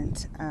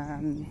different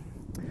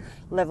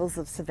levels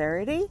of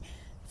severity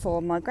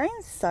for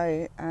migraines.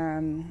 So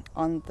in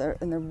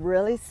the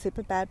really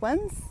super bad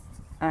ones,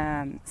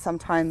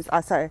 sometimes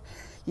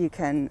you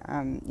can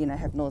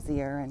have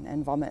nausea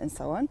and vomit and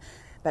so on,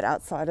 but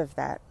outside of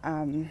that,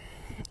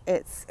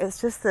 it's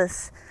just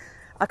this,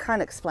 I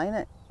can't explain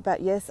it.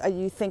 But yes,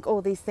 you think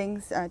all these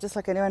things, just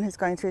like anyone who's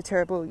going through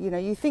terrible,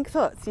 you think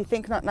thoughts, you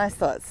think not nice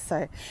thoughts.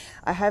 So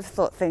I have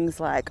thought things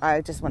like, I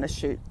just want to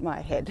shoot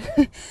my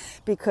head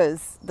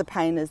because the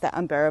pain is that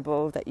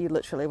unbearable that you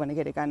literally want to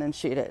get a gun and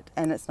shoot it.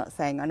 And it's not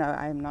saying, I know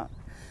I'm not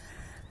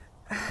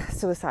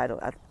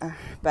suicidal,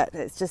 but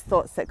it's just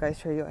thoughts that go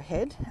through your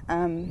head.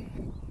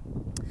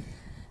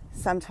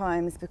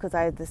 Sometimes because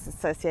I have this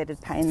associated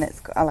pain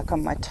that's like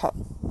on my top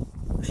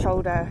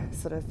shoulder,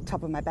 sort of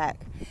top of my back,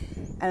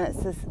 and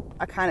it's this,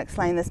 I can't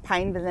explain this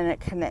pain, but then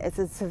it's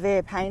a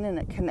severe pain, and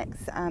it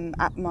connects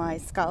up my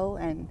skull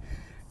and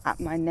up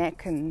my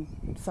neck and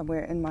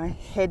somewhere in my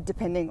head,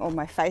 or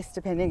my face,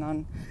 depending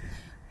on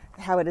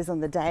how it is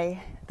on the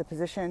day, the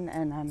position.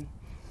 And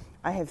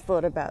I have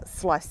thought about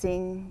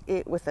slicing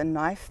it with a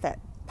knife, that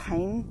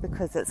pain,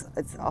 because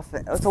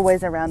it's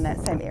always around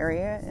that same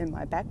area in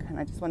my back, and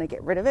I just want to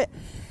get rid of it.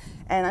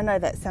 And I know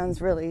that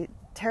sounds really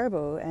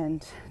terrible,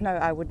 and no,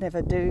 I would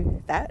never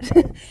do that.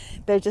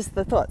 They're just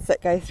the thoughts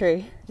that go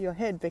through your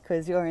head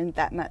because you're in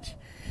that much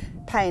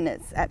pain.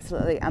 It's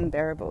absolutely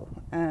unbearable.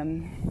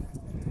 And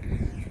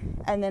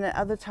then at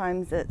other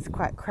times it's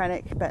quite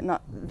chronic, but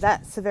not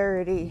that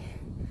severity.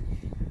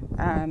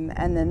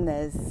 And then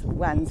there's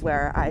ones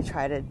where I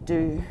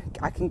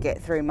can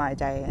get through my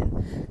day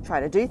and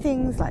try to do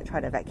things like try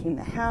to vacuum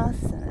the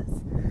house, and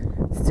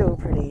it's still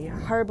pretty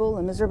horrible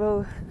and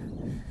miserable.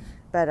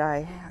 But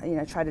I,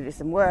 try to do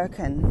some work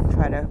and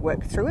try to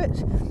work through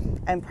it.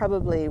 And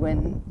probably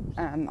when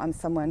I'm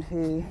someone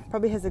who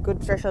probably has a good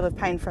threshold of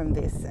pain from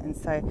this, and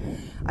so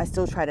I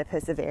still try to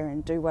persevere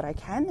and do what I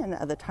can. And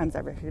other times I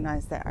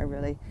recognise that I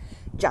really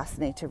just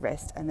need to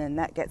rest, and then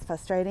that gets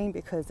frustrating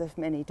because if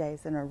many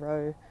days in a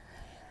row,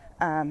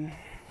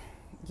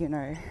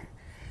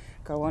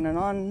 go on and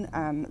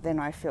on, then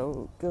I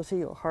feel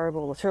guilty or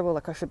horrible or terrible,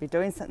 like I should be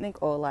doing something.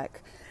 Or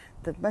like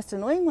the most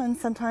annoying one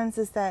sometimes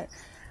is that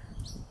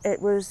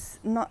it was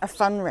not a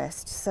fun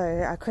rest,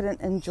 so I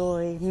couldn't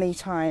enjoy me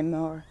time,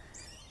 or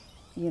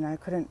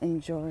couldn't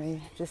enjoy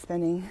just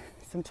spending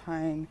some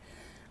time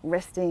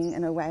resting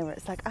in a way where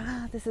it's like,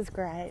 this is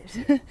great,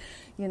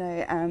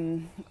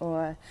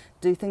 or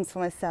do things for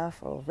myself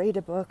or read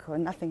a book or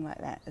nothing like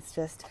that. It's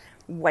just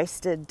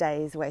wasted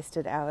days,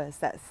 wasted hours.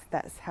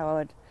 That's how I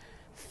would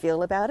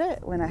feel about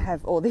it when I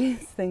have all these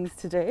things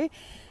to do.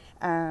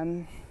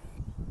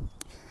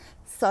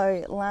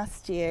 So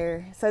last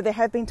year, there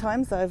have been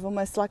times I've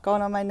almost like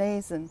gone on my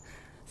knees and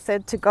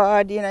said to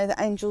God, the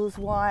angels,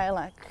 why?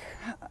 Like,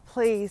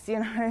 please,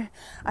 I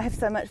have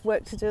so much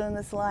work to do in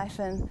this life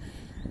and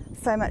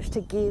so much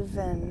to give,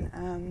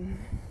 and,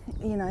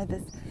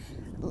 this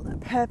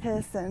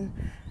purpose and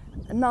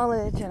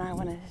knowledge, and I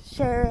want to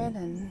share it,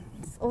 and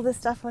all this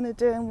stuff I want to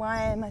do, and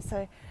why am I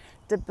so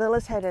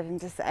debilitated and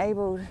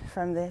disabled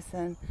from this,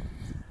 and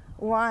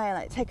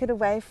why? Take it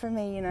away from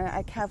me,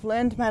 I've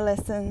learned my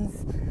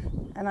lessons,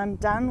 and I'm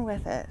done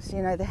with it.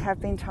 There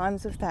have been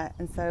times of that.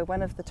 And so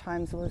one of the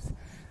times was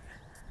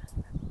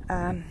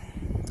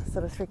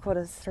sort of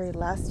 3/4 through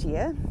last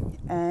year,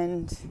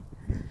 and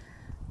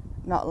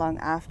not long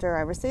after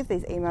I received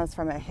these emails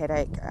from a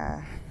headache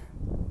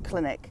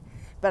clinic,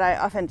 but I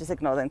often just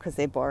ignore them because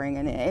they're boring,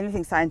 and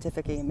anything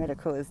scientific and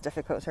medical is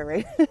difficult to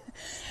read.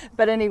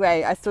 But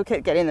anyway, I still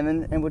kept getting them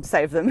and would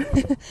save them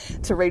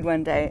to read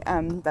one day.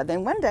 But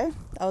then one day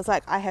I was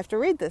like, I have to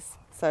read this.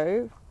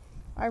 So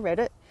I read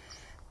it.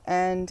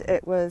 And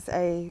it was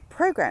a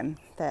program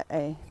that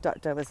a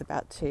doctor was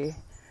about to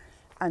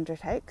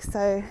undertake.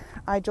 So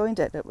I joined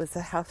it. It was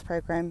a health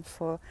program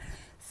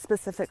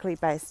specifically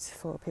based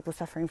for people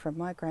suffering from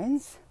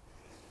migraines.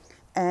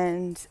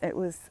 and it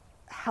was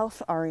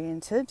health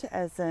oriented,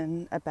 as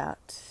in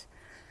about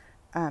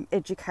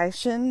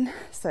education,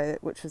 so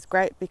which was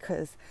great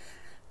because,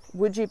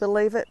 would you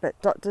believe it,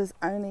 but doctors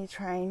only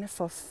train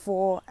for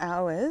 4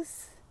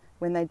 hours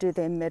when they do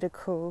their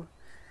medical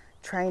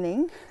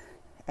training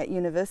at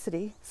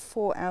university,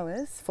 4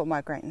 hours for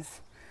migraines.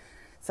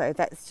 So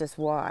that's just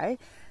why.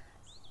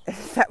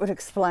 That would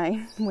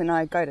explain when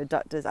I go to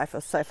doctors, I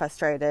feel so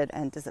frustrated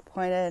and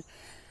disappointed.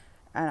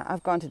 And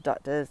I've gone to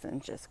doctors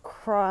and just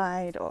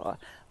cried or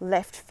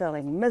left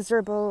feeling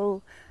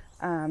miserable.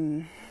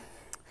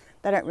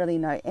 They don't really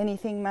know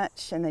anything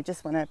much, and they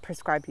just want to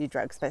prescribe you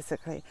drugs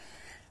basically.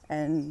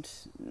 And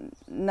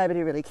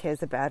nobody really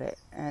cares about it,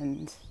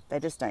 and they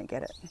just don't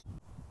get it.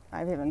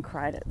 I've even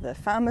cried at the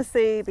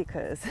pharmacy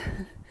because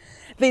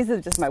these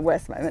are just my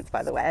worst moments,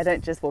 by the way. I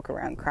don't just walk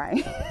around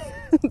crying.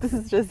 This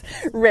is just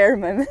rare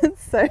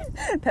moments, so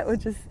that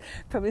would just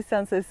probably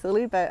sound so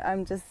silly, but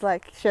I'm just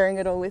like sharing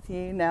it all with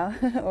you now,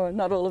 or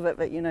not all of it,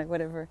 but you know,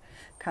 whatever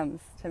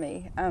comes to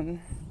me.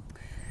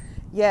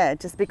 Yeah,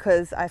 just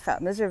because I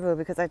felt miserable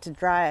because I had to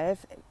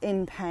drive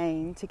in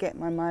pain to get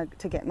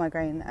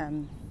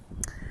migraine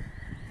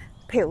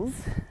pills,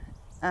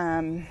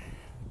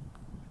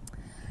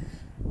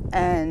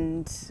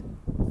 and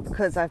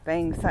because I've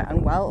been so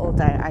unwell all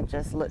day, I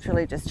just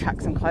literally just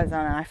chuck some clothes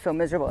on and I feel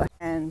miserable.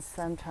 And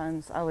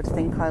sometimes I would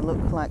think I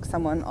look like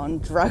someone on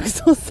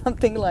drugs or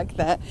something like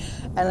that,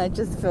 and I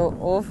just feel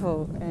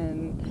awful.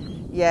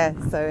 And yeah,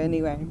 so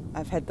anyway,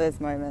 I've had those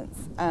moments.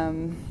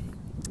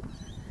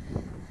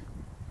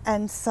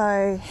 And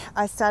so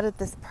I started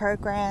this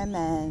program,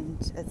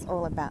 and it's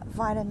all about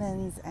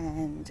vitamins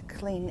and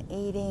clean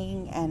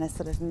eating and a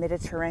sort of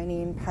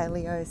Mediterranean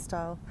paleo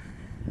style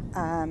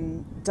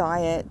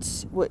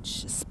diet,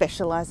 which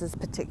specialises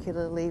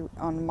particularly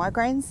on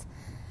migraines,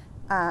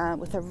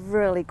 with a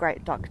really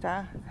great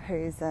doctor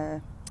who's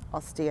a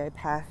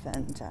osteopath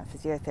and a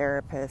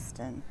physiotherapist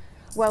and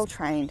well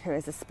trained, who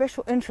has a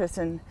special interest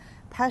and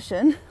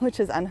passion, which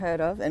is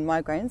unheard of in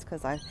migraines,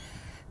 because I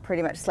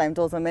pretty much slammed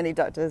doors on many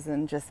doctors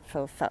and just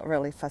felt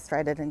really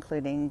frustrated,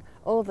 including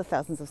all the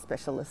thousands of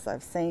specialists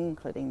I've seen,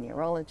 including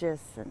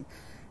neurologists and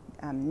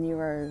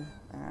neuro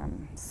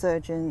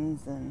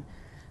surgeons and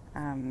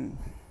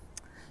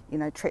you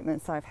know,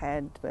 treatments I've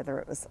had, whether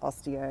it was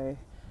osteo,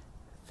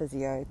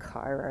 physio,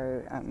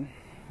 chiro,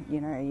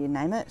 you know, you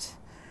name it.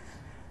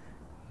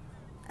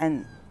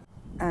 And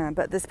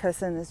but this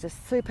person is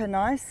just super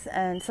nice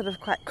and sort of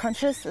quite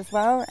conscious as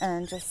well,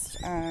 and just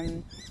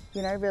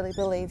you know, really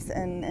believes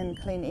in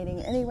clean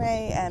eating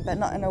anyway, but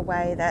not in a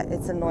way that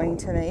it's annoying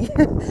to me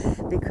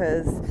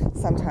because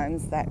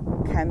sometimes that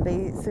can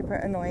be super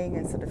annoying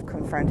and sort of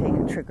confronting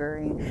and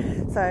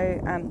triggering. So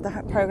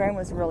the program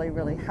was really,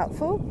 really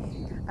helpful,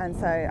 and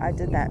so I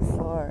did that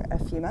for a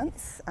few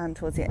months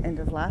towards the end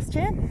of last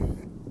year.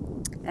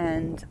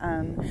 And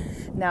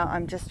now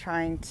I'm just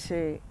trying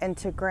to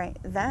integrate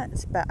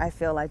that, but I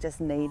feel I just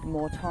need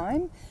more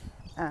time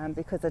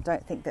because I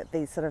don't think that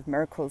these sort of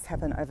miracles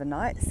happen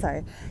overnight.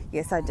 So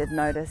yes, I did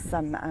notice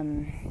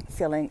some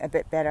feeling a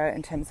bit better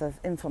in terms of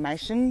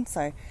inflammation.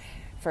 So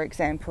for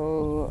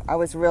example, I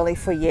was really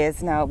for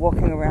years now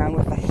walking around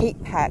with a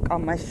heat pack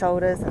on my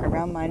shoulders and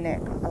around my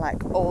neck,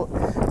 like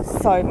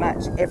so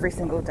much every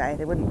single day.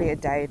 There wouldn't be a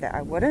day that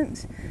I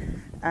wouldn't.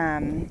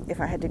 If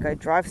I had to go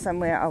drive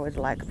somewhere, I would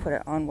like put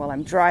it on while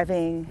I'm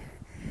driving,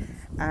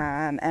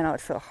 and I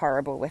would feel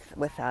horrible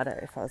without it.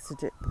 If I was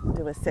to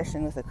do a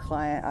session with a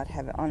client, I'd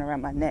have it on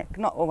around my neck.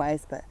 Not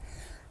always, but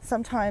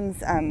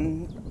sometimes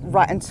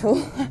right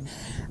until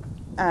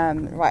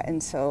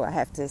I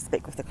have to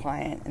speak with the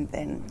client, and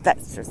then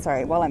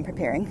while I'm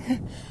preparing,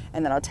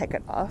 and then I'll take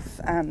it off.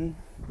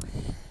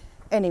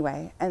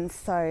 Anyway, and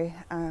so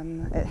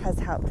it has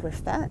helped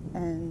with that,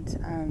 and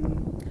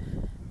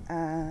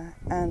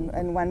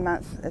in 1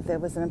 month there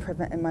was an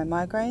improvement in my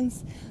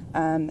migraines,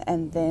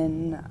 and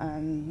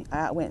then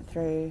I went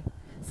through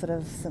sort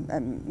of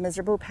some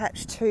miserable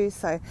patch too.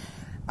 So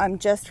I'm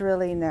just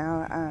really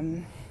now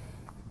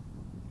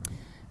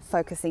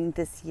focusing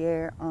this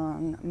year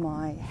on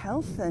my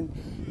health and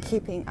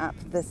keeping up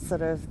this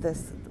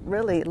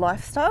really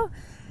lifestyle.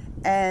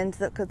 And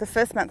the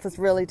first month was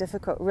really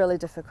difficult,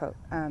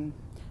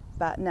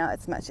 but now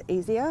it's much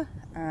easier.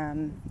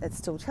 It's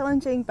still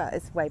challenging, but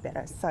it's way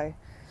better. So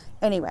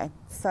anyway,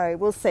 so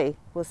we'll see.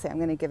 I'm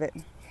going to give it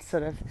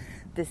sort of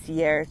this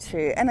year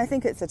too, and I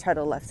think it's a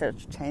total lifestyle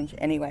change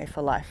anyway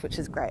for life, which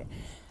is great.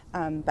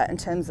 But in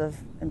terms of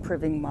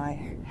improving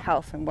my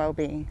health and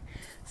well-being,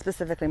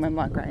 specifically my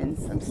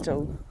migraines, I'm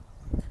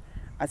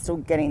still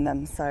getting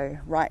them. So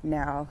right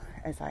now,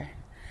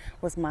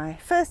 was my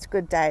first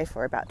good day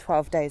for about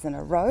 12 days in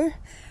a row,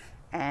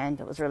 and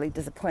it was really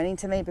disappointing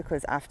to me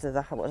because after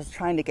what I was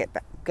trying to get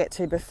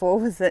to before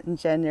was that in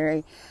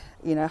January,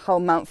 you know, a whole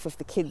month with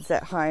the kids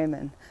at home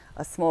and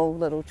a small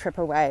little trip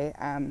away,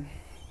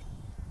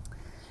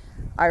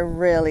 I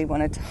really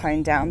wanted to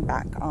hone down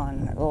back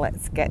on,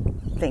 let's get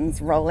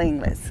things rolling,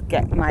 let's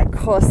get my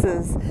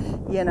courses,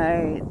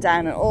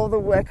 done, and all the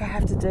work I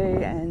have to do.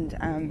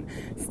 And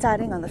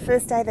starting on the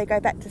first day they go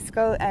back to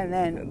school, and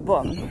then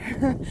boom,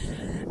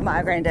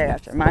 migraine day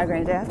after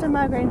migraine day after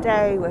migraine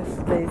day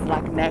with these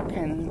like neck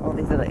and all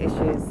these other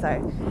issues.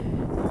 So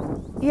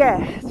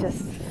yeah,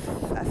 just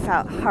I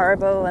felt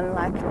horrible and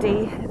like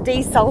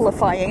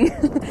desoulifying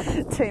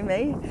to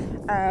me.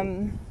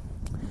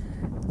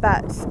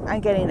 But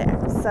I'm getting there.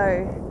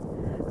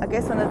 So I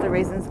guess one of the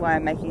reasons why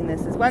I'm making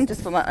this is one,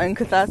 just for my own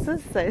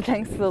catharsis. So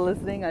thanks for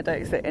listening. I don't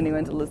expect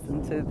anyone to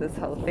listen to this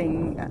whole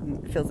thing.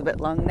 It feels a bit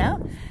long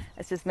now.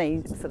 It's just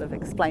me sort of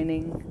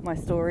explaining my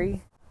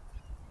story.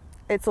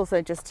 It's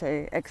also just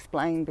to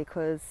explain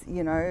because,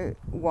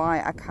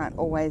 why I can't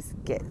always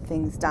get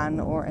things done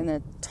or in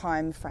a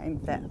time frame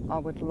that I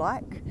would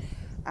like.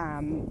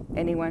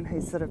 Anyone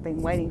who's sort of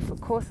been waiting for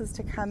courses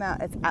to come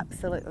out, it's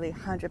absolutely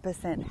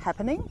 100%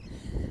 happening.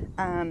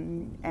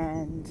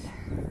 And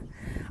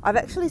I've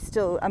actually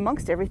still,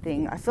 amongst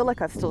everything, I feel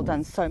like I've still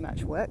done so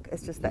much work.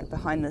 It's just that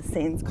behind the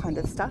scenes kind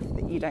of stuff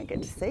that you don't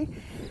get to see.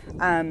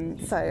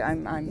 So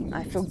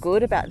I feel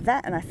good about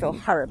that, and I feel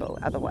horrible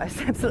otherwise,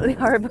 absolutely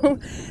horrible.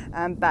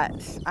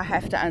 But I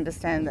have to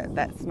understand that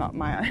that's not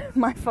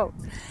my fault,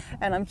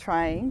 and I'm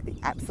trying the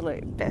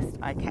absolute best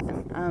I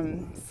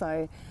can.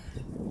 So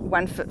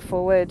one foot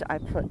forward, I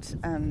put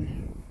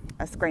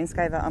a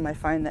screensaver on my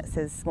phone that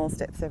says small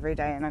steps every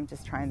day, and I'm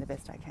just trying the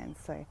best I can.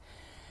 So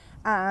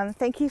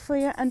thank you for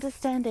your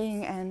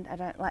understanding, and I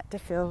don't like to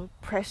feel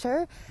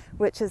pressure,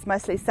 which is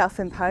mostly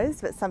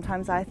self-imposed, but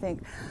sometimes I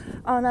think,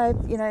 oh no,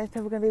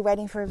 people are going to be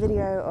waiting for a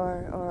video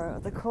or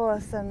the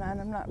course, and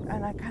I'm not,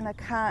 and I kind of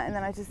can't, and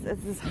then it's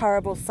this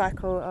horrible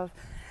cycle of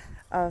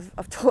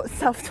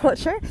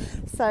self-torture.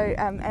 So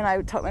and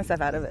I talk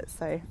myself out of it,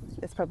 so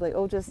it's probably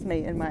all just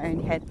me in my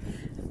own head.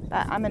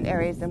 But I'm in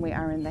Aries and we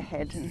are in the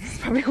head, and that's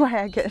probably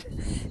why I get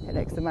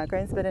headaches and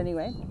migraines. But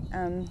anyway,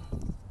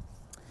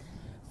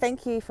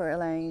 thank you for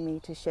allowing me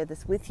to share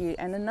this with you.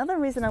 And another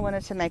reason I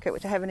wanted to make it,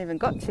 which I haven't even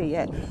got to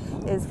yet,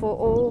 is for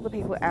all the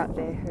people out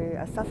there who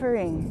are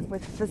suffering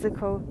with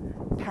physical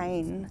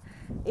pain,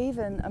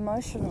 even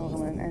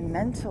emotional and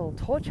mental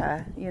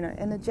torture,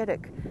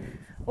 energetic,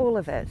 all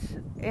of it,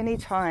 any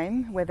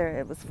time, whether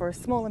it was for a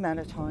small amount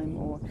of time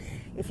or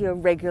if you're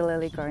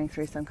regularly going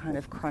through some kind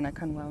of chronic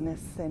unwellness,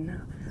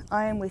 then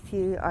I am with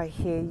you, I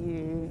hear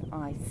you,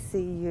 I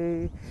see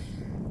you.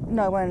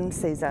 No one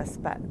sees us,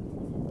 but,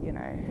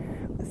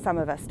 some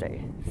of us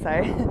do.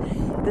 So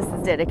this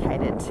is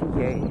dedicated to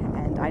you,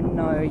 and I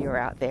know you're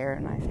out there,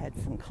 and I've had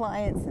some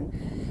clients and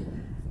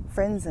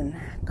friends and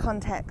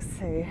contacts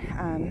who,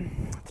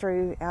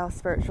 through our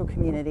spiritual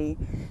community,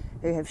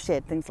 who have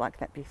shared things like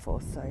that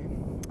before. So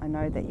I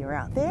know that you're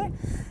out there.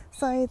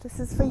 So this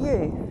is for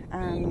you.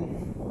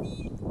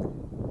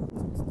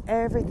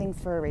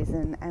 Everything's for a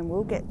reason, and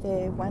we'll get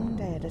there one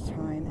day at a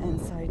time. And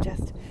so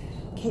just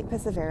keep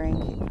persevering,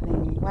 keep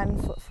putting one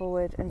foot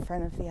forward in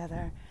front of the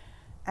other.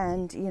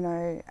 And,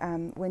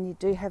 when you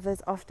do have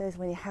those off days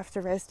when you have to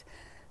rest,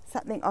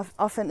 something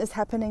often is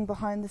happening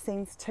behind the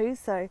scenes too.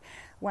 So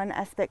one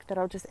aspect that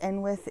I'll just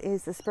end with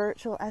is the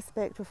spiritual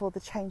aspect with all the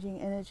changing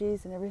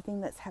energies and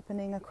everything that's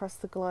happening across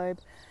the globe,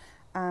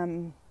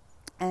 and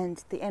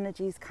the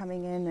energies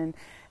coming in, and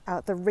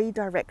the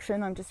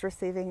redirection I'm just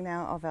receiving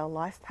now of our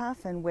life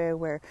path and where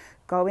we're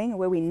going,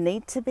 where we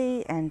need to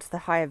be, and the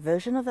higher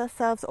version of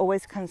ourselves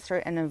always comes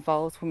through and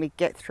evolves when we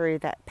get through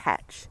that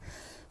patch.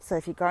 So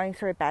if you're going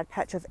through a bad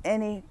patch of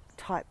any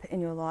type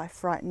in your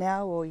life right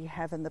now, or you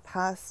have in the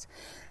past,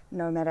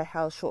 no matter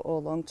how short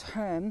or long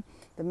term,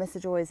 the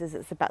message always is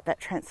it's about that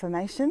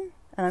transformation.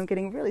 And I'm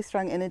getting really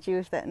strong energy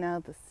with that now.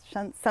 The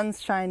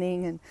sun's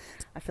shining and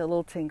I feel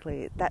all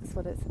tingly. That's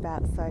what it's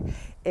about. So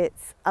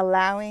it's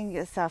allowing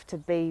yourself to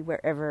be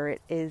wherever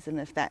it is. And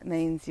if that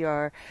means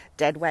you're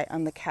dead weight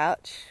on the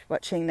couch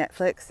watching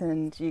Netflix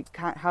and you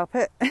can't help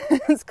it,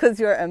 it's because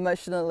you're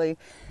emotionally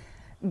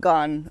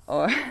gone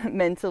or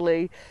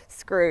mentally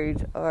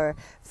screwed or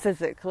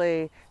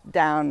physically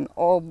down,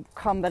 or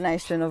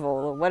combination of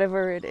all, or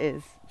whatever it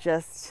is.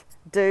 Just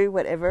do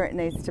whatever it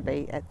needs to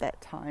be at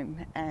that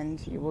time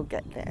and you will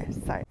get there.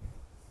 So,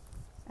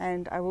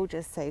 and I will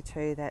just say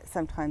too that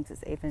sometimes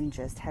it's even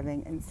just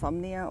having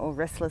insomnia or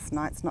restless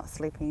nights, not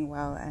sleeping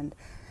well, and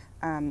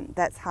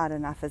that's hard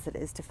enough as it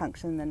is to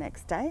function the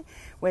next day.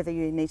 Whether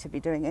you need to be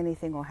doing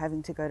anything or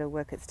having to go to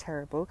work, it's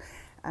terrible,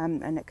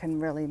 and it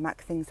can really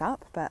muck things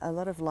up. But a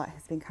lot of light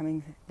has been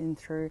coming in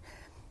through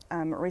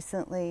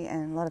recently,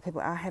 and a lot of people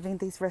are having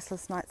these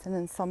restless nights and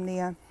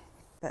insomnia.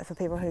 But for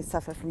people who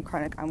suffer from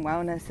chronic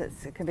unwellness,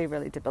 it can be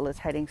really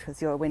debilitating,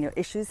 because when your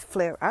issues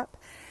flare up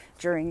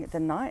during the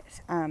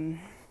night,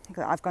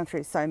 I've gone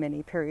through so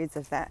many periods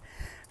of that.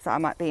 So I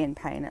might be in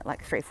pain at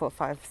like 3, 4,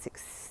 5,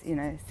 6,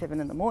 7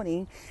 in the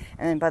morning.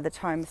 And then by the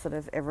time sort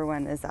of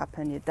everyone is up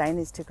and your day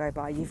needs to go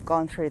by, you've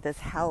gone through this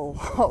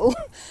hellhole,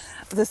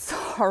 this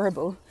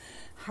horrible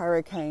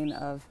hurricane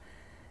of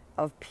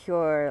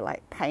pure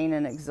like pain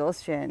and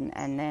exhaustion.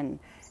 And then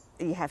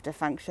you have to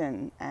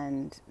function,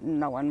 and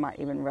no one might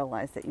even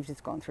realize that you've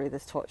just gone through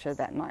this torture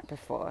that night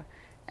before,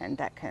 and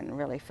that can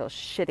really feel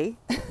shitty.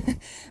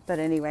 But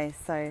anyway,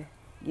 so,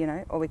 you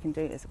know, all we can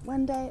do is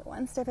one day,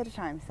 one step at a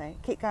time. So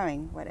keep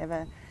going,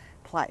 whatever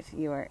plight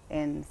you are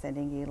in.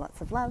 Sending you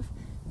lots of love.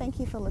 Thank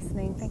you for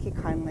listening. Thank you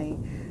kindly,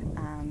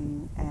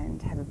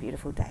 and have a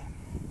beautiful day.